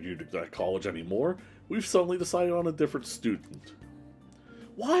recommend you to that college anymore. We've suddenly decided on a different student.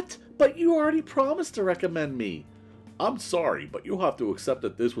 What? But you already promised to recommend me. I'm sorry, but you'll have to accept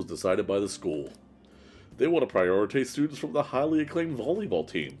that this was decided by the school. They want to prioritize students from the highly acclaimed volleyball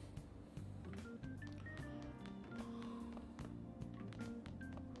team.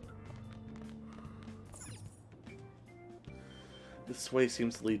 This way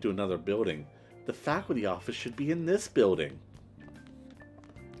seems to lead to another building. The faculty office should be in this building.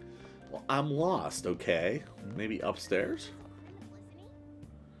 Well, I'm lost, okay? Maybe upstairs?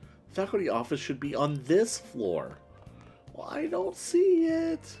 Faculty office should be on this floor. Well, I don't see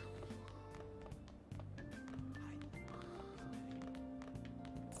it.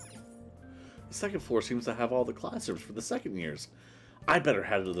 The second floor seems to have all the classrooms for the second years. I better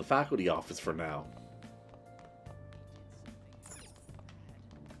head to the faculty office for now.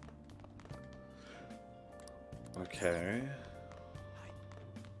 Okay.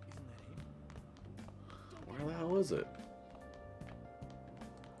 Where the hell is it?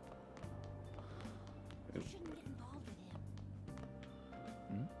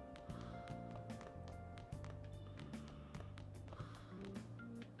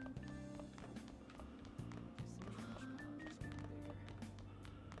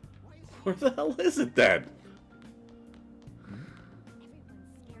 Where the hell is it then?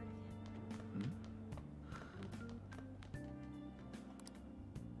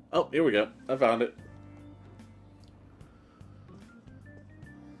 Oh, here we go. I found it.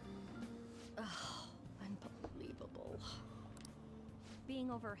 Oh, unbelievable.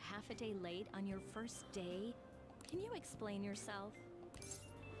 Being over half a day late on your first day? Can you explain yourself?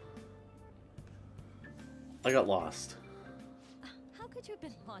 I got lost. How could you have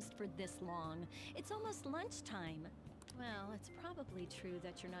been lost for this long? It's almost lunchtime. Well, it's probably true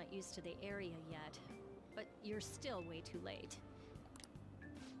that you're not used to the area yet, but you're still way too late.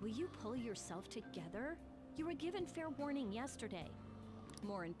 Will you pull yourself together? You were given fair warning yesterday.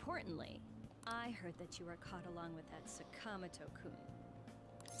 More importantly, I heard that you were caught along with that Sakamoto-kun.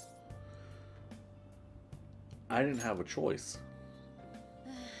 I didn't have a choice.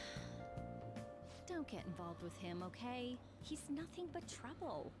 Don't get involved with him, okay? He's nothing but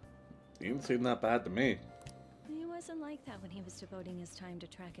trouble. He didn't seem that bad to me. He wasn't like that when he was devoting his time to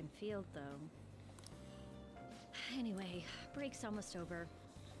track and field, though. Anyway, break's almost over.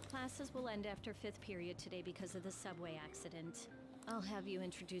 Classes will end after 5th period today because of the subway accident. I'll have you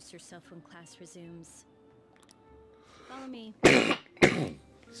introduce yourself when class resumes. Follow me.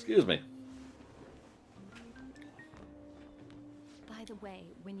 Excuse me. By the way,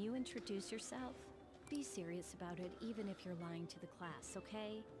 when you introduce yourself, be serious about it even if you're lying to the class,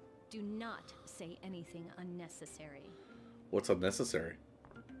 okay? Do not say anything unnecessary. What's unnecessary?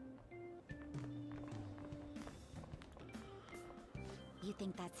 You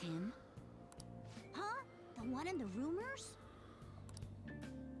think that's him? Huh? The one in the rumors?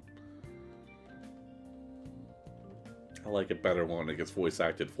 I like it better when it gets voice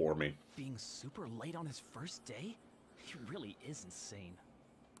acted for me. Being super late on his first day? He really is insane.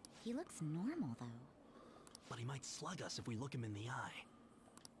 He looks normal, though. But he might slug us if we look him in the eye.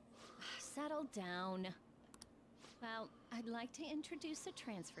 Settle down. Well, I'd like to introduce a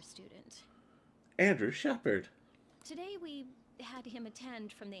transfer student. Andrew Shepard. Today we had him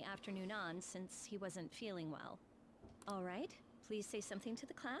attend from the afternoon on since he wasn't feeling well. All right, please say something to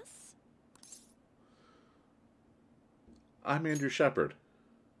the class. I'm Andrew Shepard.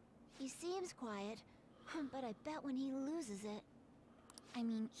 He seems quiet, but I bet when he loses it... I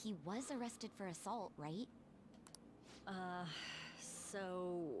mean, he was arrested for assault, right?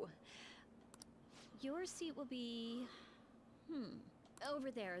 So... Your seat will be...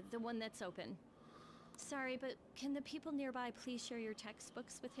 over there, the one that's open. Sorry, but can the people nearby please share your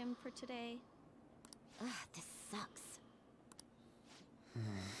textbooks with him for today? Ugh, this sucks.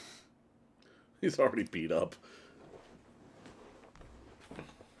 He's already beat up.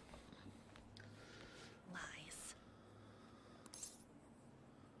 Lies.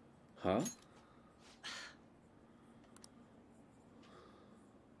 Huh?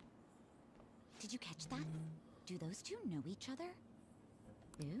 Did you catch that? Do those two know each other?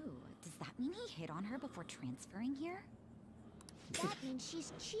 Ooh, does that mean he hit on her before transferring here? That means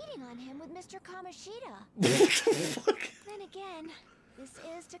she's cheating on him with Mr. Kamoshida. Then again, this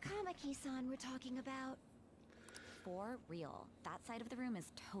is Takamaki-san we're talking about. For real, that side of the room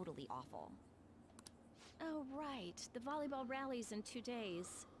is totally awful. Oh, right. The volleyball rally's in 2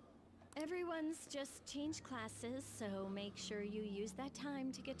 days. Everyone's just changed classes, so make sure you use that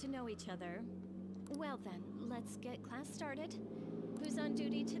time to get to know each other. Well then, let's get class started. Who's on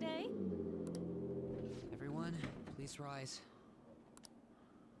duty today? Everyone, please rise.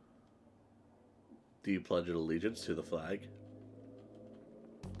 Do you pledge allegiance to the flag?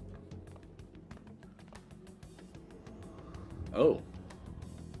 Oh.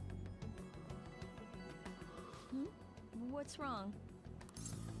 What's wrong?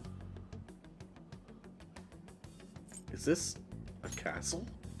 Is this a castle?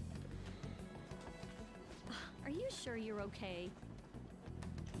 Are you sure you're okay?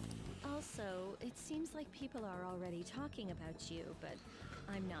 Also, it seems like people are already talking about you, but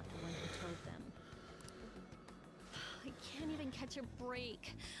I'm not the one who told them. I can't even catch a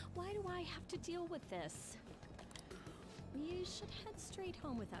break. Why do I have to deal with this? You should head straight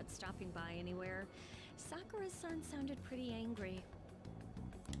home without stopping by anywhere. Sakura-san sounded pretty angry.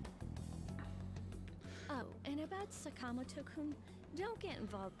 Oh, and about Sakamoto-kun, don't get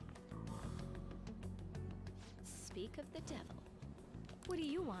involved. Speak of the devil. What do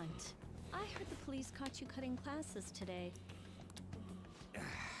you want? I heard the police caught you cutting classes today.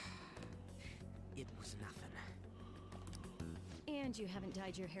 It was nothing. And you haven't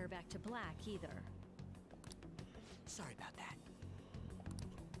dyed your hair back to black either. Sorry about that.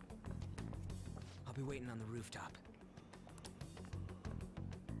 I'll be waiting on the rooftop.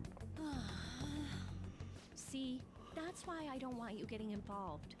 See, that's why I don't want you getting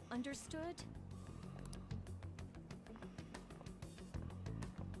involved. Understood?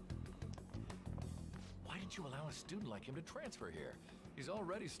 Why did you allow a student like him to transfer here? He's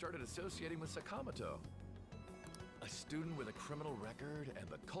already started associating with Sakamoto. A student with a criminal record and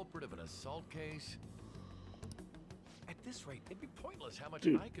the culprit of an assault case? At this rate, it'd be pointless how much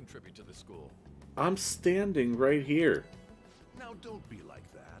I contribute to the school. I'm standing right here. Now don't be like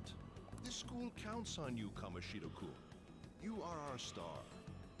that. This school counts on you, Kamoshida-kun. You are our star.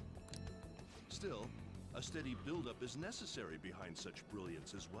 Still, a steady build-up is necessary behind such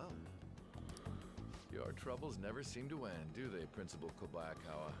brilliance as well. Your troubles never seem to end, do they, Principal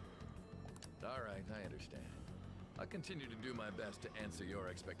Kobayakawa? All right, I understand. I'll continue to do my best to answer your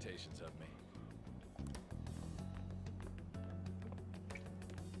expectations of me.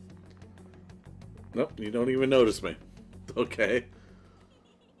 Nope, you don't even notice me. Okay.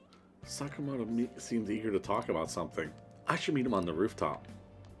 Sakamoto seems eager to talk about something. I should meet him on the rooftop.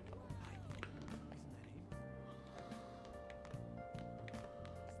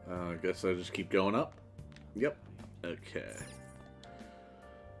 I guess I just keep going up. Yep. Okay.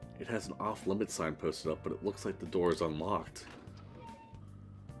 It has an off-limit sign posted up, but it looks like the door is unlocked.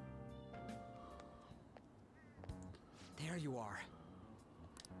 There you are.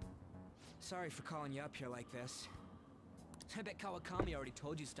 Sorry for calling you up here like this. I bet Kawakami already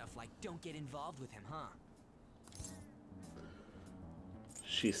told you stuff like, don't get involved with him, huh?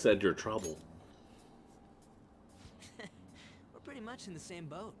 She said you're trouble. We're pretty much in the same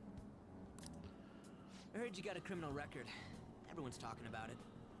boat. I heard you got a criminal record. Everyone's talking about it.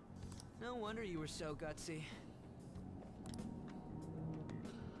 No wonder you were so gutsy.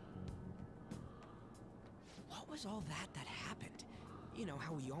 What was all that happened? You know,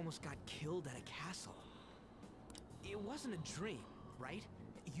 how we almost got killed at a castle. It wasn't a dream, right?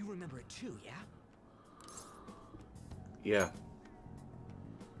 You remember it too, yeah? Yeah.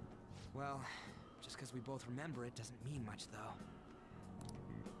 Well, just because we both remember it doesn't mean much, though.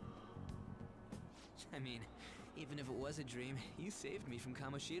 I mean, even if it was a dream, you saved me from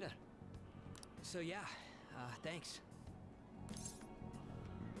Kamoshida. So yeah, thanks.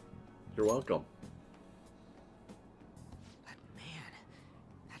 You're welcome. But man,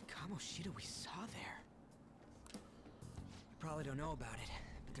 that Kamoshida we saw there. You probably don't know about it,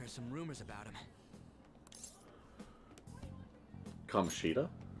 but there are some rumors about him. Kamoshida?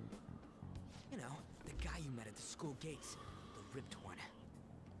 You know, the guy you met at the school gates, the ripped one.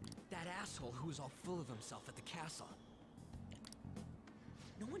 That asshole who was all full of himself at the castle.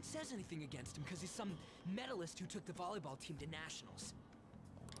 No one says anything against him because he's some medalist who took the volleyball team to nationals.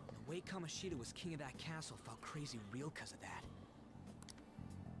 The way Kamoshida was king of that castle felt crazy real because of that.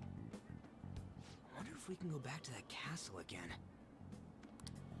 I wonder if we can go back to that castle again.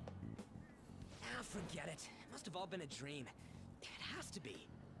 Ah, forget it. It must have all been a dream. It has to be.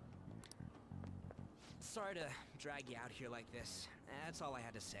 Sorry to drag you out here like this. That's all I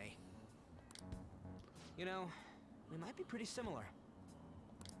had to say. You know, we might be pretty similar.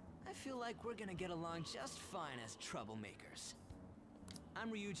 I feel like we're gonna get along just fine as troublemakers.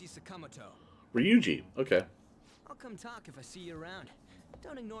 I'm Ryuji Sakamoto. Ryuji, okay. I'll come talk if I see you around.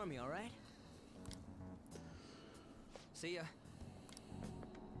 Don't ignore me, alright? See ya.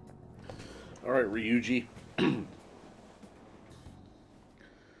 Alright, Ryuji.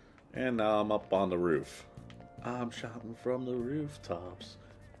 And now I'm up on the roof. I'm shouting from the rooftops.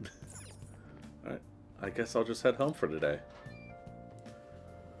 Alright, I guess I'll just head home for today.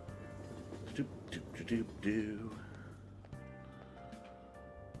 Doop, doop, doop, doop, doop.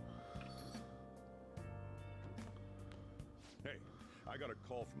 Hey, I got a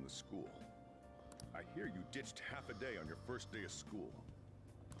call from the school. I hear you ditched half a day on your first day of school.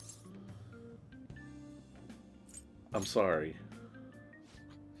 I'm sorry.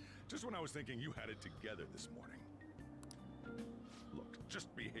 Just when I was thinking you had it together this morning. Look,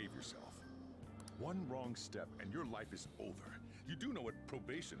 just behave yourself. One wrong step and your life is over. You do know what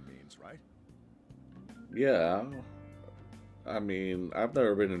probation means, right? Yeah. I mean, I've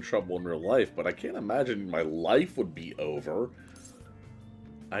never been in trouble in real life, but I can't imagine my life would be over.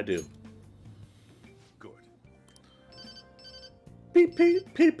 I do. Good. Beep,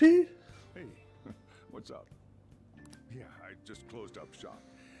 beep, beep, beep. Hey, what's up? Yeah, I just closed up shop.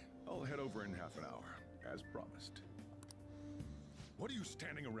 I'll head over in half an hour, as promised. What are you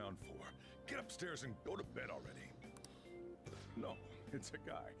standing around for? Get upstairs and go to bed already. No, it's a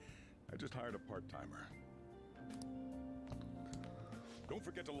guy. I just hired a part-timer. Don't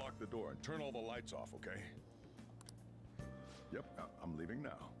forget to lock the door and turn all the lights off, okay? Yep, I'm leaving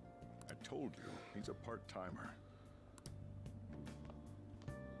now. I told you, he's a part-timer.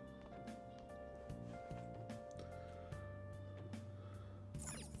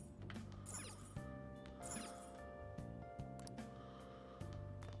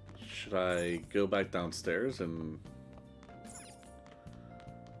 Should I go back downstairs and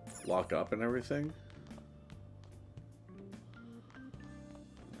lock up and everything?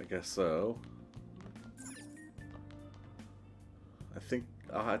 I guess so. I think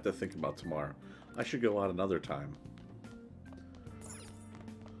I'll have to think about tomorrow. I should go out another time.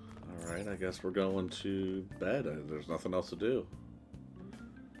 Alright, I guess we're going to bed. There's nothing else to do.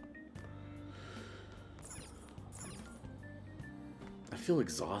 I feel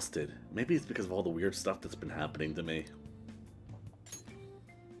exhausted. Maybe it's because of all the weird stuff that's been happening to me.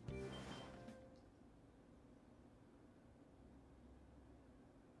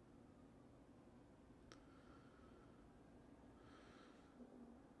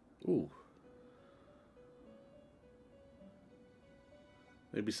 Ooh.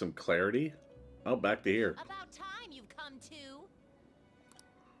 Maybe some clarity? Oh, back to here. About time you've come to.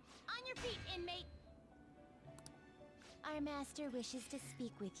 On your feet, inmate. Our master wishes to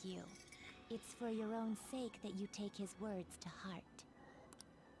speak with you. It's for your own sake that you take his words to heart.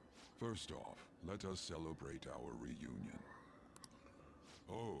 First off, let us celebrate our reunion.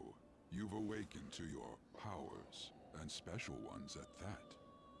 Oh, you've awakened to your powers, and special ones at that.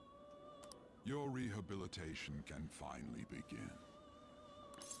 Your rehabilitation can finally begin.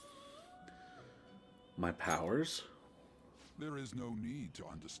 My powers? There is no need to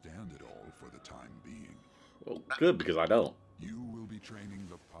understand it all for the time being. Well, good, because I don't. You will be training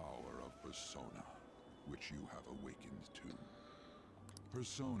the power of persona, which you have awakened to.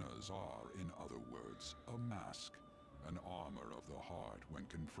 Personas are, in other words, a mask, an armor of the heart when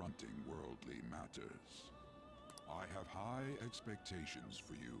confronting worldly matters. I have high expectations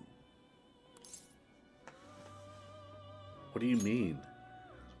for you. What do you mean?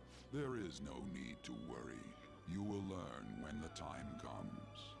 There is no need to worry. You will learn when the time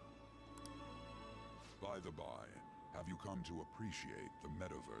comes. By the by, have you come to appreciate the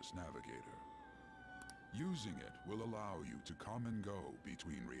Metaverse Navigator? Using it will allow you to come and go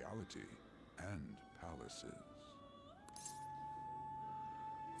between reality and palaces.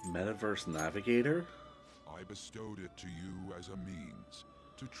 Metaverse Navigator? I bestowed it to you as a means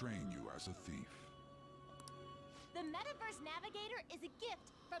to train you as a thief. The Metaverse Navigator is a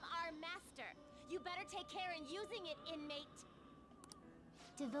gift from our master. You better take care in using it, inmate.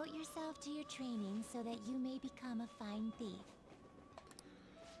 Devote yourself to your training so that you may become a fine thief.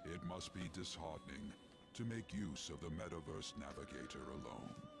 It must be disheartening to make use of the Metaverse Navigator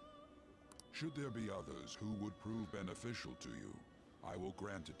alone. Should there be others who would prove beneficial to you, I will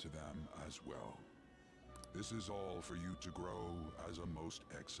grant it to them as well. This is all for you to grow as a most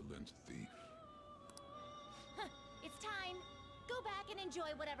excellent thief. Huh, it's time. Go back and enjoy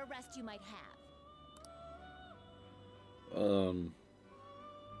whatever rest you might have.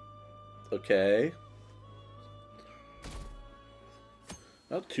 Okay.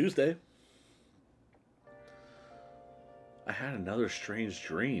 Oh, Tuesday. I had another strange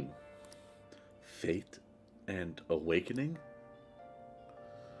dream. Fate and awakening?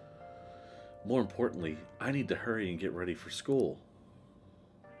 More importantly, I need to hurry and get ready for school.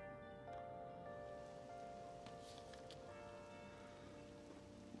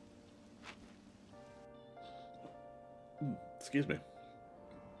 Excuse me.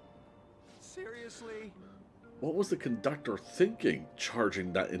 Seriously? What was the conductor thinking,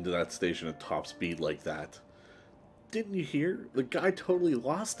 charging that into that station at top speed like that? Didn't you hear? The guy totally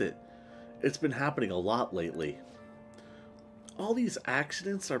lost it. It's been happening a lot lately. All these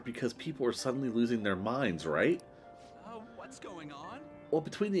accidents are because people are suddenly losing their minds, right? What's going on? Well,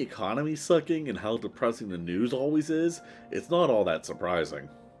 between the economy sucking and how depressing the news always is, it's not all that surprising.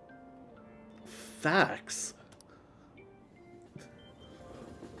 Facts.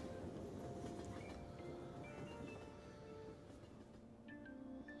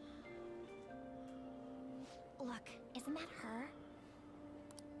 Look, isn't that her?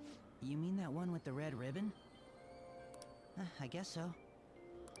 You mean that one with the red ribbon? I guess so.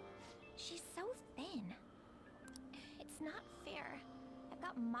 She's so thin. It's not fair. I've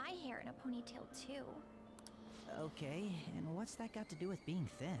got my hair in a ponytail too. Okay, and what's that got to do with being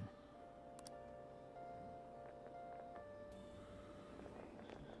thin?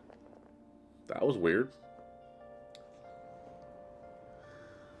 That was weird.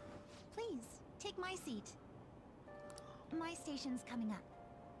 Please, take my seat. My station's coming up.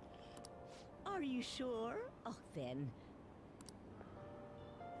 Are you sure? Oh, then.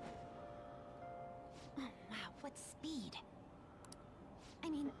 Oh, wow, what speed. I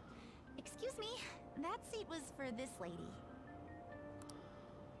mean, excuse me, that seat was for this lady.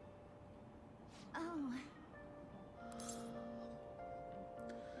 Oh.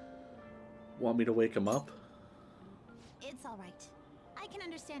 Want me to wake him up? It's all right. I can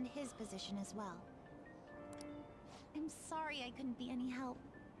understand his position as well. I'm sorry I couldn't be any help.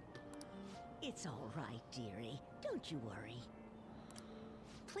 It's all right, dearie. Don't you worry.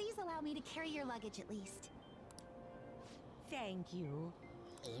 Please allow me to carry your luggage at least. Thank you.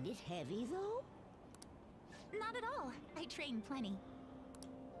 Ain't it heavy, though? Not at all. I train plenty.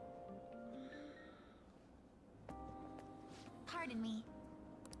 Pardon me.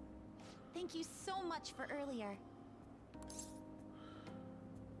 Thank you so much for earlier.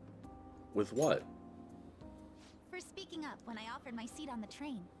 With what? For speaking up when I offered my seat on the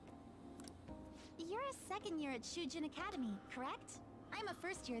train. You're a second year at Shujin Academy, correct? I'm a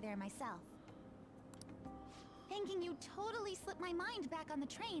first year there myself. Thinking you totally slipped my mind back on the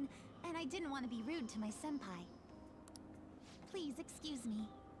train, and I didn't want to be rude to my senpai. Please excuse me.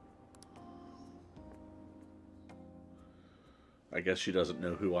 I guess she doesn't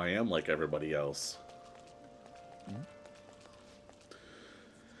know who I am like everybody else.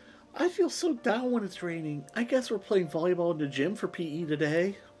 I feel so down when it's raining. I guess we're playing volleyball in the gym for PE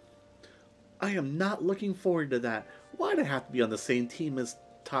today. I am not looking forward to that. Why'd I have to be on the same team as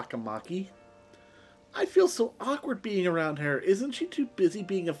Takamaki? I feel so awkward being around her. Isn't she too busy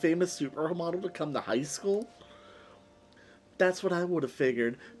being a famous supermodel to come to high school? That's what I would have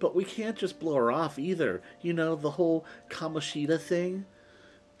figured, but we can't just blow her off either. You know, the whole Kamoshida thing?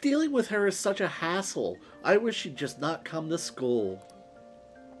 Dealing with her is such a hassle. I wish she'd just not come to school.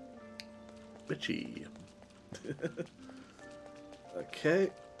 Bitchy.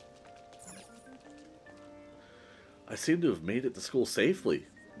 Okay. I seem to have made it to school safely.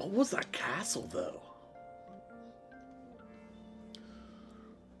 What was that castle, though?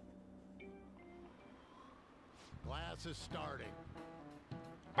 class is starting.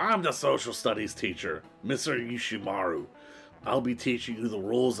 I'm the social studies teacher, Mr. Yoshimaru. I'll be teaching you the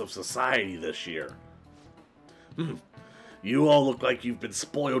rules of society this year. You all look like you've been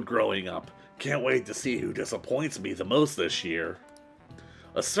spoiled growing up. Can't wait to see who disappoints me the most this year.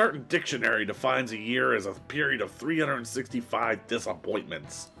 A certain dictionary defines a year as a period of 365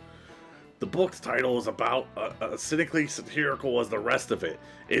 disappointments. The book's title is about cynically satirical as the rest of it.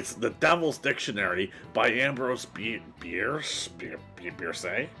 It's The Devil's Dictionary by Ambrose Bierce?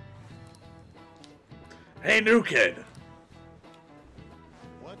 Hey, new kid!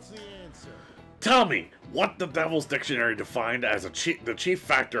 What's the answer? Tell me, what the Devil's Dictionary defined as the chief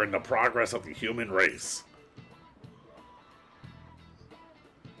factor in the progress of the human race?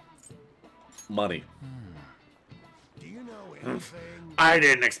 Money. Do you know anything? I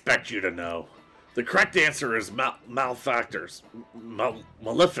didn't expect you to know. The correct answer is malefactors.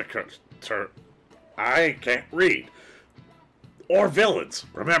 Maleficent. I can't read. Or villains.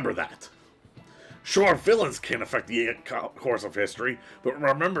 Remember that. Sure, villains can affect the course of history, but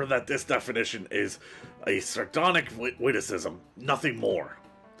remember that this definition is a sardonic witticism, nothing more.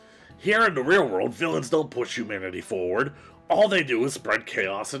 Here in the real world, villains don't push humanity forward. All they do is spread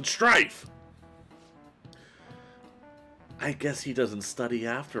chaos and strife. I guess he doesn't study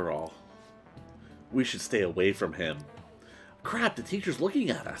after all. We should stay away from him. Crap, the teacher's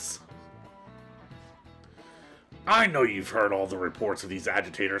looking at us. I know you've heard all the reports of these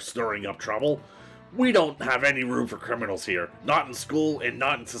agitators stirring up trouble. We don't have any room for criminals here. Not in school and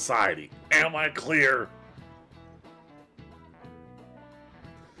not in society. Am I clear?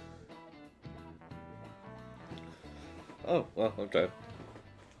 Oh, well, okay.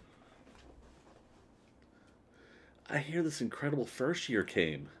 I hear this incredible first year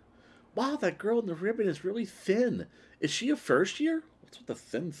came. Wow, that girl in the ribbon is really thin. Is she a first year? What's with the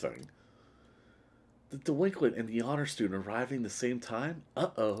thin thing? The delinquent and the honor student arriving the same time?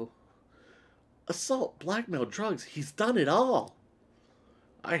 Uh-oh. Assault, blackmail, drugs. He's done it all.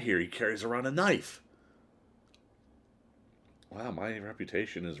 I hear he carries around a knife. Wow, my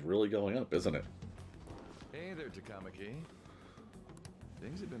reputation is really going up, isn't it? Hey there, Takamaki.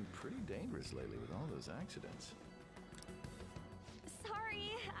 Things have been pretty dangerous lately with all those accidents.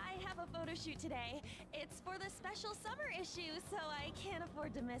 Sorry, I have a photo shoot today. It's for the special summer issue, so I can't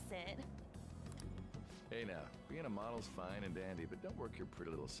afford to miss it. Hey now, being a model's fine and dandy, but don't work your pretty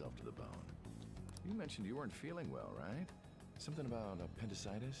little self to the bone. You mentioned you weren't feeling well, right? Something about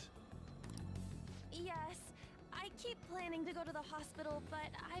appendicitis? Yes, I keep planning to go to the hospital, but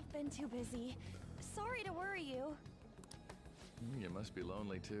I've been too busy. Sorry to worry you. You must be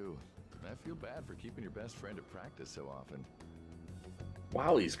lonely too. I feel bad for keeping your best friend at practice so often.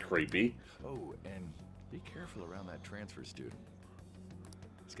 Wow, he's creepy. Oh, and be careful around that transfer student.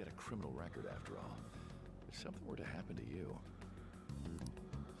 He's got a criminal record after all. If something were to happen to you...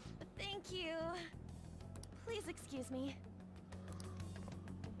 Thank you. Please excuse me.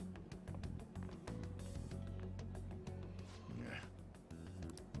 Yeah.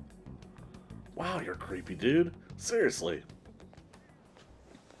 Wow, you're creepy, dude. Seriously.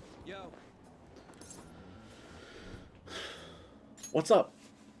 Yo. What's up?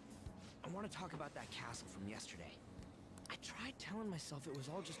 I want to talk about that castle from yesterday. I tried telling myself it was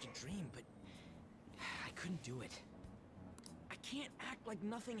all just a dream, but I couldn't do it. I can't act like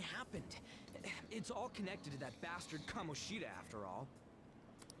nothing happened. It's all connected to that bastard Kamoshida, after all.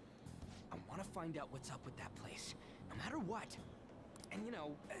 I want to find out what's up with that place, no matter what. And you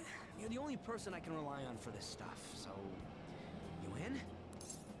know, you're the only person I can rely on for this stuff, so... You in?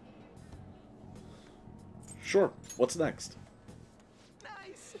 Sure. What's next?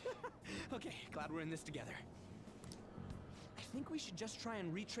 Nice! Okay, glad we're in this together. I think we should just try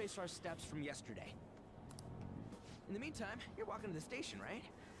and retrace our steps from yesterday. In the meantime, you're walking to the station, right?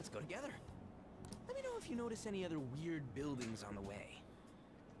 Let's go together. Let me know if you notice any other weird buildings on the way.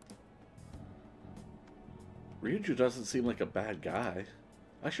 Ryuju doesn't seem like a bad guy.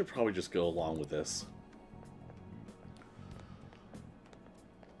 I should probably just go along with this.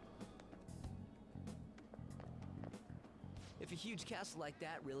 If a huge castle like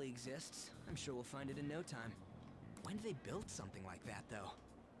that really exists, I'm sure we'll find it in no time. When did they build something like that, though?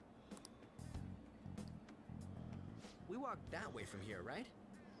 We walked that way from here, right?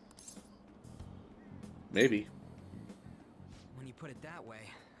 Maybe. When you put it that way,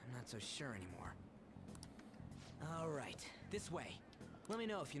 I'm not so sure anymore. All right, this way. Let me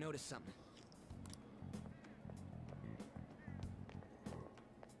know if you notice something.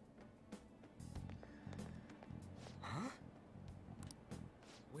 Huh?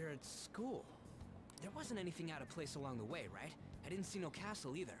 We're at school. There wasn't anything out of place along the way, right? I didn't see no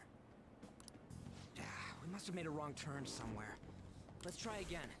castle either. We must have made a wrong turn somewhere. Let's try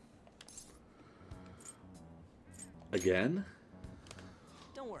again. Again?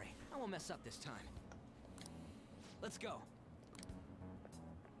 Don't worry, I won't mess up this time. Let's go.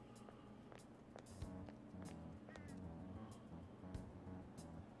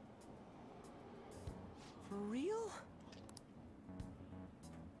 For real?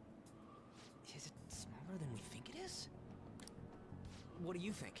 Is it smaller than we think it is? What do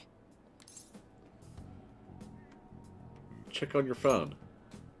you think? Check on your phone.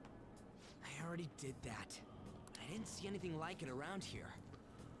 I already did that. I didn't see anything like it around here.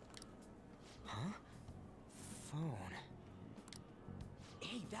 Huh? Phone.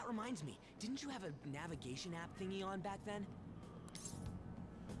 Hey, that reminds me. Didn't you have a navigation app thingy on back then?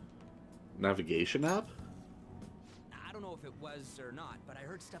 Navigation app? I don't know if it was or not, but I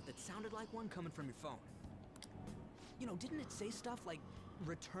heard stuff that sounded like one coming from your phone. You know, didn't it say stuff like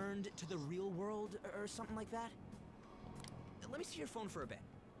returned to the real world or something like that? Let me see your phone for a bit.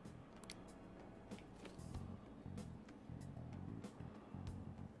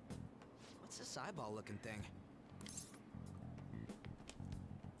 What's this eyeball looking thing?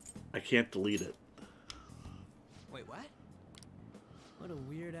 I can't delete it. Wait, what? What a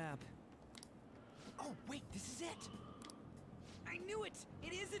weird app. Oh, wait, this is it! I knew it!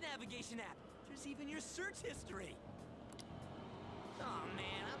 It is a navigation app! There's even your search history! Oh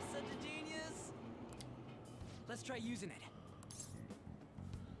man, I'm such a genius! Let's try using it.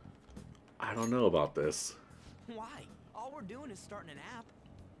 I don't know about this. Why? All we're doing is starting an app.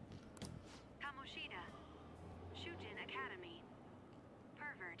 Kamoshida, Shujin Academy,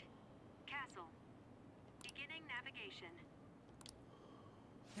 Pervert, Castle, beginning navigation.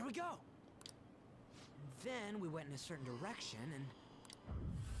 There we go! Then we went in a certain direction and...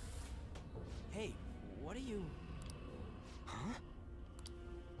 Hey, what are you... Huh?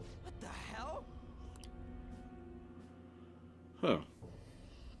 What the hell? Huh.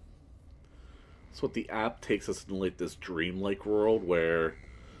 So what, the app takes us into like this dreamlike world where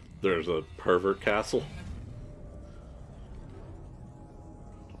there's a pervert castle?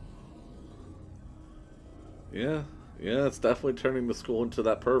 Yeah, it's definitely turning the school into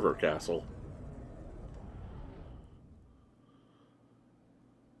that pervert castle.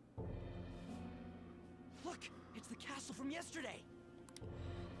 Look, it's the castle from yesterday.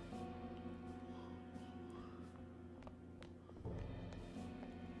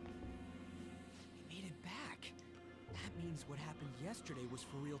 We made it back. That means what happened yesterday was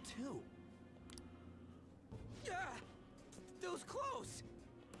for real too. Yeah, those clothes.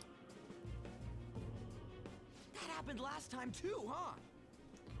 That happened last time too, huh?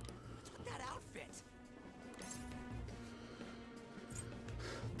 What's with that outfit?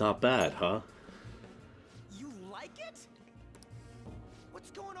 Not bad, huh? You like it?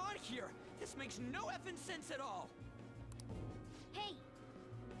 What's going on here? This makes no effing sense at all. Hey!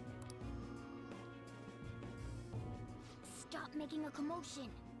 Stop making a commotion.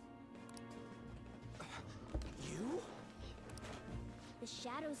 You? The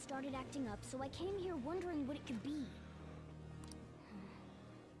shadows started acting up, so I came here wondering what it could be.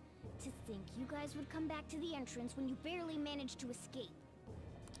 To think you guys would come back to the entrance when you barely managed to escape.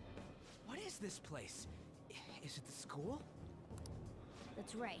 What is this place? Is it the school?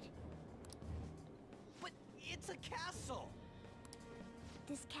 That's right. But it's a castle!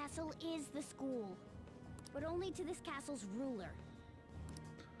 This castle is the school. But only to this castle's ruler.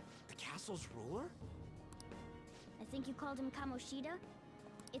 The castle's ruler? I think you called him Kamoshida?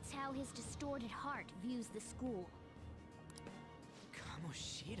 It's how his distorted heart views the school.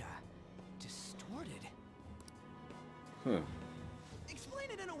 Kamoshida? Distorted? Huh.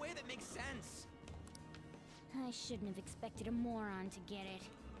 Explain it in a way that makes sense. I shouldn't have expected a moron to get it.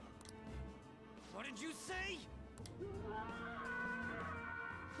 What did you say?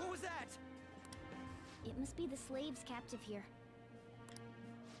 What was that? It must be the slaves captive here.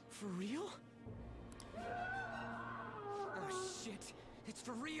 For real? Oh shit, it's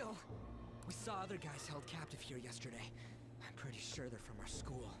for real. We saw other guys held captive here yesterday. I'm pretty sure they're from our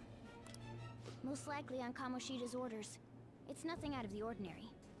school. Most likely on Kamoshida's orders. It's nothing out of the ordinary.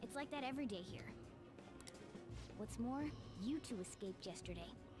 It's like that every day here. What's more, you two escaped yesterday.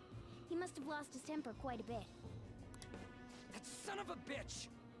 He must have lost his temper quite a bit. That son of a bitch!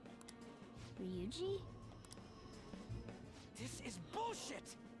 Ryuji? This is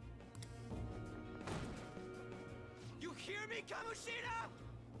bullshit! You hear me, Kamoshida?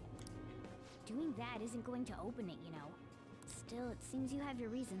 Doing that isn't going to open it, you know. Still, it seems you have your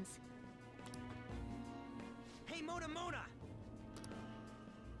reasons. Hey, Mona!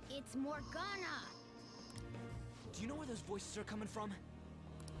 It's Morgana! Do you know where those voices are coming from?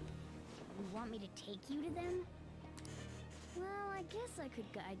 You want me to take you to them? Well, I guess I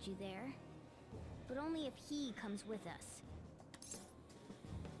could guide you there. But only if he comes with us.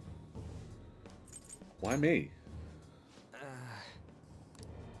 Why me? I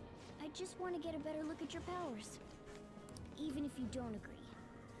just want to get a better look at your powers. Even if you don't agree.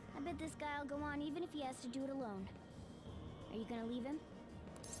 I bet this guy'll go on even if he has to do it alone. Are you gonna leave him?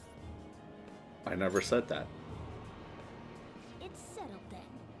 I never said that. It's settled then.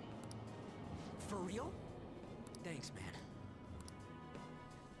 For real? Thanks, man.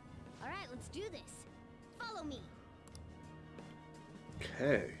 Alright, let's do this. Follow me.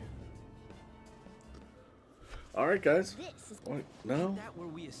 Okay. Alright, guys. This is Wait, no? Isn't that where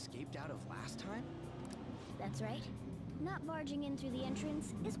we escaped out of last time? That's right. Not barging in through the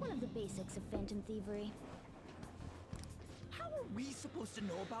entrance is one of the basics of phantom thievery. How are we supposed to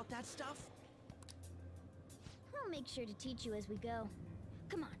know about that stuff? I'll make sure to teach you as we go.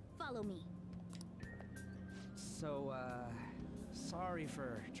 Come on, follow me. So, sorry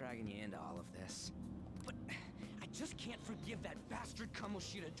for dragging you into all of this. But I just can't forgive that bastard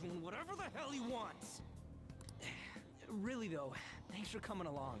Kamoshida doing whatever the hell he wants. Really though, thanks for coming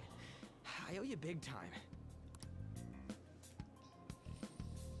along. I owe you big time.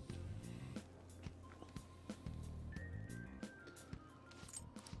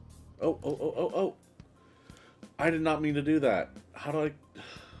 Oh. I did not mean to do that. How do I...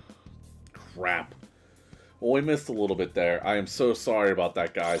 Crap. Well, we missed a little bit there. I am so sorry about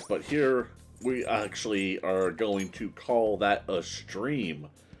that, guys. But here, we actually are going to call that a stream.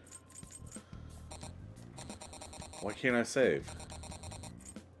 Why can't I save?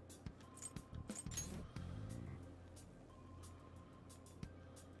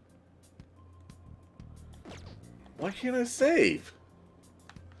 Why can't I save?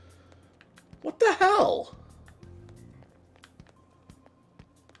 What the hell?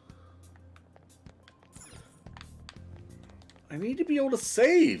 I need to be able to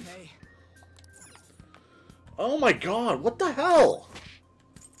save. Hey. Oh my god, what the hell?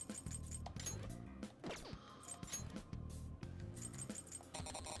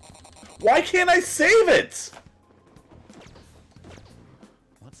 Why can't I save it?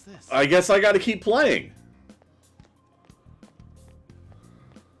 What's this? I guess I gotta keep playing.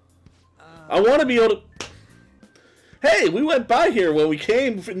 I want to be able to... Hey, we went by here when we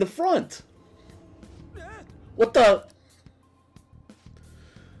came in the front. What the...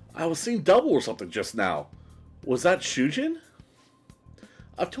 I was seeing double or something just now. Was that Shujin?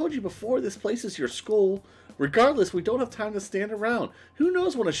 I've told you before, this place is your school. Regardless, we don't have time to stand around. Who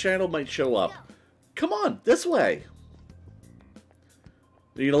knows when a shadow might show up? Come on, this way.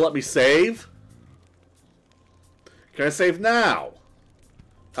 Are you gonna let me save? Can I save now?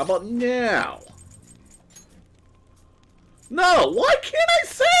 How about now? No, why can't I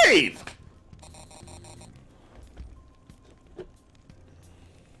save?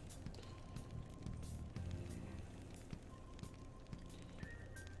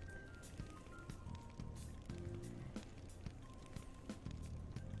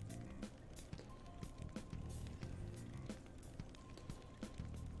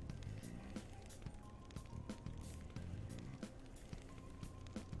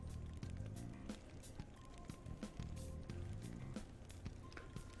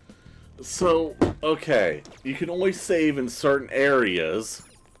 So, okay, you can only save in certain areas.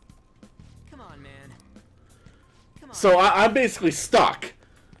 Come on, man. Come on. So I'm basically stuck.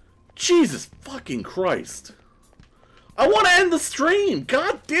 Jesus fucking Christ. I want to end the stream.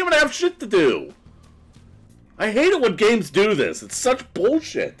 God damn it, I have shit to do. I hate it when games do this. It's such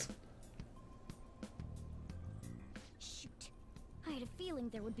bullshit. Shoot. I had a feeling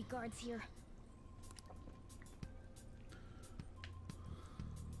there would be guards here.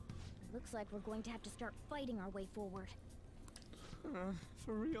 Looks like we're going to have to start fighting our way forward.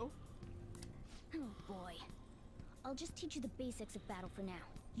 For real? Oh boy. I'll just teach you the basics of battle for now.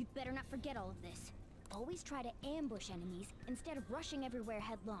 You'd better not forget all of this. Always try to ambush enemies instead of rushing everywhere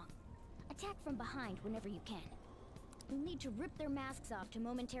headlong. Attack from behind whenever you can. You'll need to rip their masks off to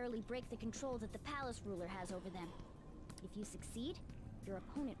momentarily break the control that the palace ruler has over them. If you succeed, your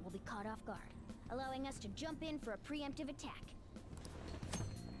opponent will be caught off guard, allowing us to jump in for a preemptive attack.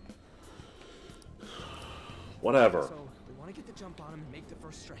 Whatever. So, we want to get the jump on him and make the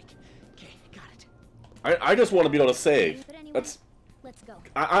first strike. Okay, got it. I just want to be able to save. But anyway, That's... let's go.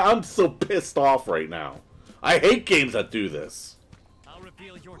 I'm so pissed off right now. I hate games that do this. I'll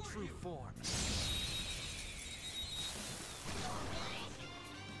reveal your true form.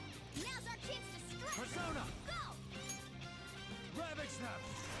 Now's our chance to strike. Persona! Go! Ravage them!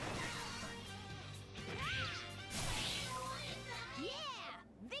 Yeah!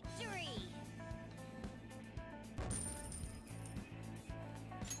 Victory!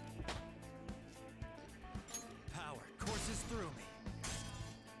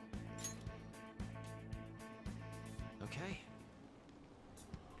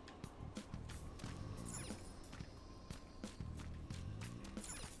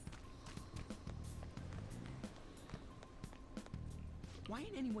 Why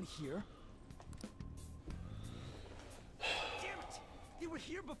ain't anyone here? Damn it! They were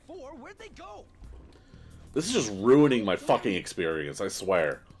here before. Where'd they go? This is just ruining my fucking experience, I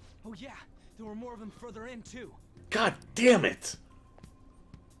swear. Oh yeah, there were more of them further in too. God damn it!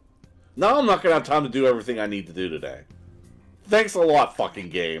 Now I'm not gonna have time to do everything I need to do today. Thanks a lot, fucking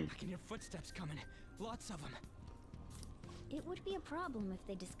game. I can hear footsteps coming. Lots of them. It would be a problem if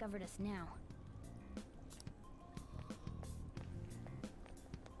they discovered us now.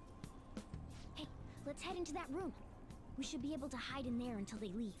 Hey, let's head into that room. We should be able to hide in there until they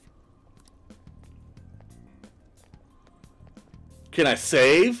leave. Can I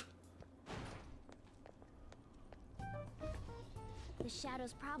save? The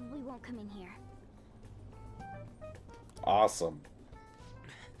shadows probably won't come in here. Awesome.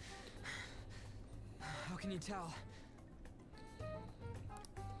 How can you tell?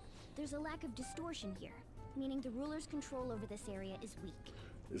 There's a lack of distortion here, meaning the ruler's control over this area is weak.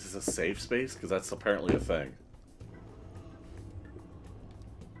 Is this a safe space? Because that's apparently a thing.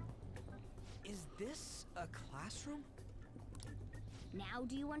 Is this a classroom? Now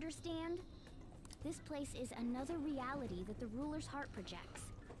do you understand? This place is another reality that the ruler's heart projects.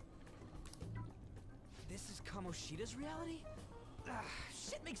 This is Kamoshida's reality?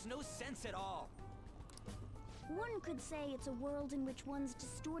 Shit makes no sense at all. One could say it's a world in which one's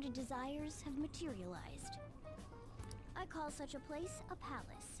distorted desires have materialized. I call such a place a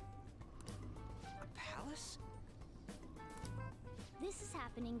palace. A palace? This is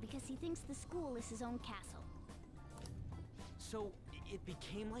happening because he thinks the school is his own castle. So, it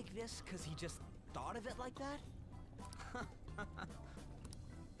became like this because he just thought of it like that? That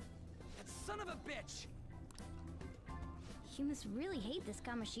son of a bitch! You must really hate this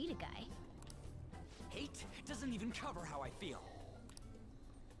Kamoshida guy. Hate doesn't even cover how I feel.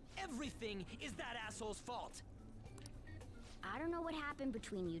 Everything is that asshole's fault. I don't know what happened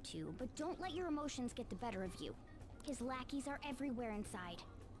between you two, but don't let your emotions get the better of you. His lackeys are everywhere inside.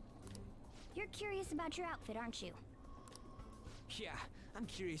 You're curious about your outfit, aren't you? Yeah, I'm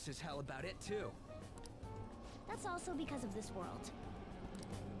curious as hell about it too. That's also because of this world.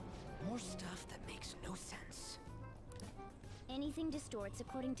 More stuff that makes no sense. Anything distorts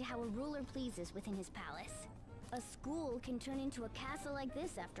according to how a ruler pleases within his palace. A school can turn into a castle like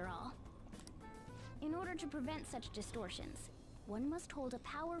this, after all. In order to prevent such distortions, one must hold a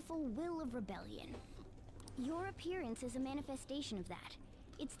powerful will of rebellion. Your appearance is a manifestation of that.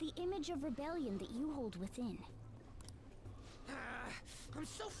 It's the image of rebellion that you hold within. I'm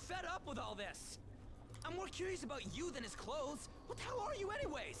so fed up with all this. I'm more curious about you than his clothes. What the hell are you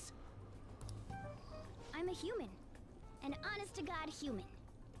anyways? I'm a human. An honest-to-God human.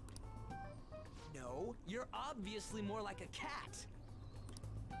 No, you're obviously more like a cat.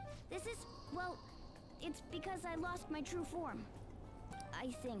 This is, well, it's because I lost my true form.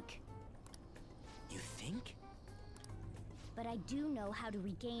 I think. You think? But I do know how to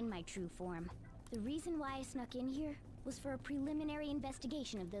regain my true form. The reason why I snuck in here was for a preliminary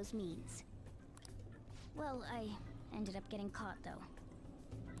investigation of those means. Well, I ended up getting caught, though.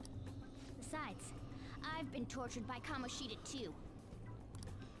 Besides, I've been tortured by Kamoshida too.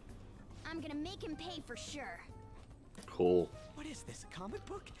 I'm gonna make him pay for sure. Cool. What is this, a comic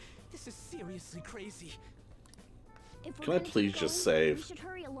book? This is seriously crazy. If we're Can I gonna keep please just going, save? We should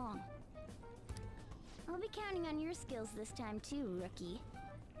hurry along. I'll be counting on your skills this time too, rookie.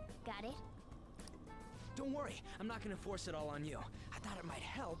 Got it? Don't worry, I'm not gonna force it all on you. I thought it might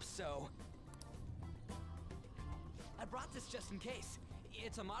help, so... I brought this just in case.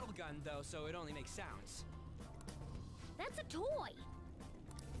 It's a model gun, though, so it only makes sounds. That's a toy!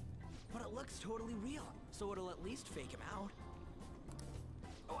 But it looks totally real, so it'll at least fake him out.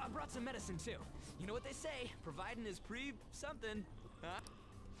 Oh, I brought some medicine, too. You know what they say, providing is something, huh?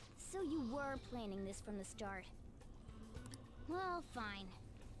 So you were planning this from the start. Well, fine.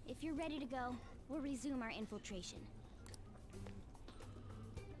 If you're ready to go, we'll resume our infiltration.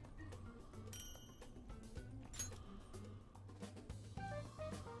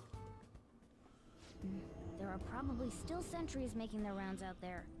 There are probably still sentries making their rounds out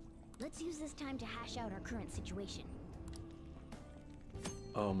there. Let's use this time to hash out our current situation.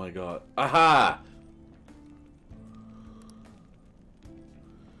 Oh my god. Aha!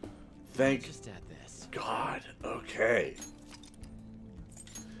 Thank Just add this. God. Okay.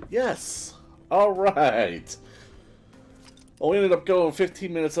 Yes. All right. Well, we ended up going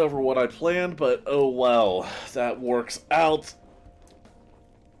 15 minutes over what I planned, but oh well. That works out.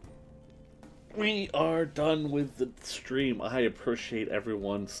 We are done with the stream. I appreciate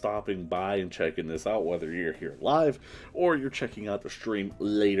everyone stopping by and checking this out, whether you're here live or you're checking out the stream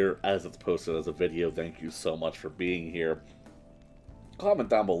later as it's posted as a video. Thank you so much for being here. Comment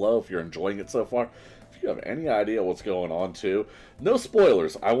down below if you're enjoying it so far. If you have any idea what's going on, too. No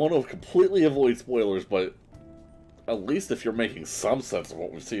spoilers. I want to completely avoid spoilers, but at least if you're making some sense of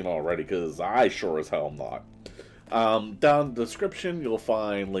what we've seen already, because I sure as hell am not. Down in the description, you'll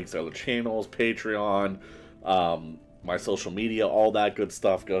find links to other channels, Patreon, my social media, all that good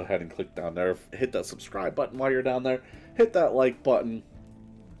stuff. Go ahead and click down there. Hit that subscribe button while you're down there. Hit that like button.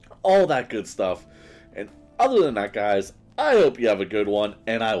 All that good stuff. And other than that, guys, I hope you have a good one,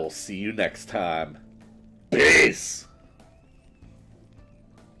 and I will see you next time. Peace!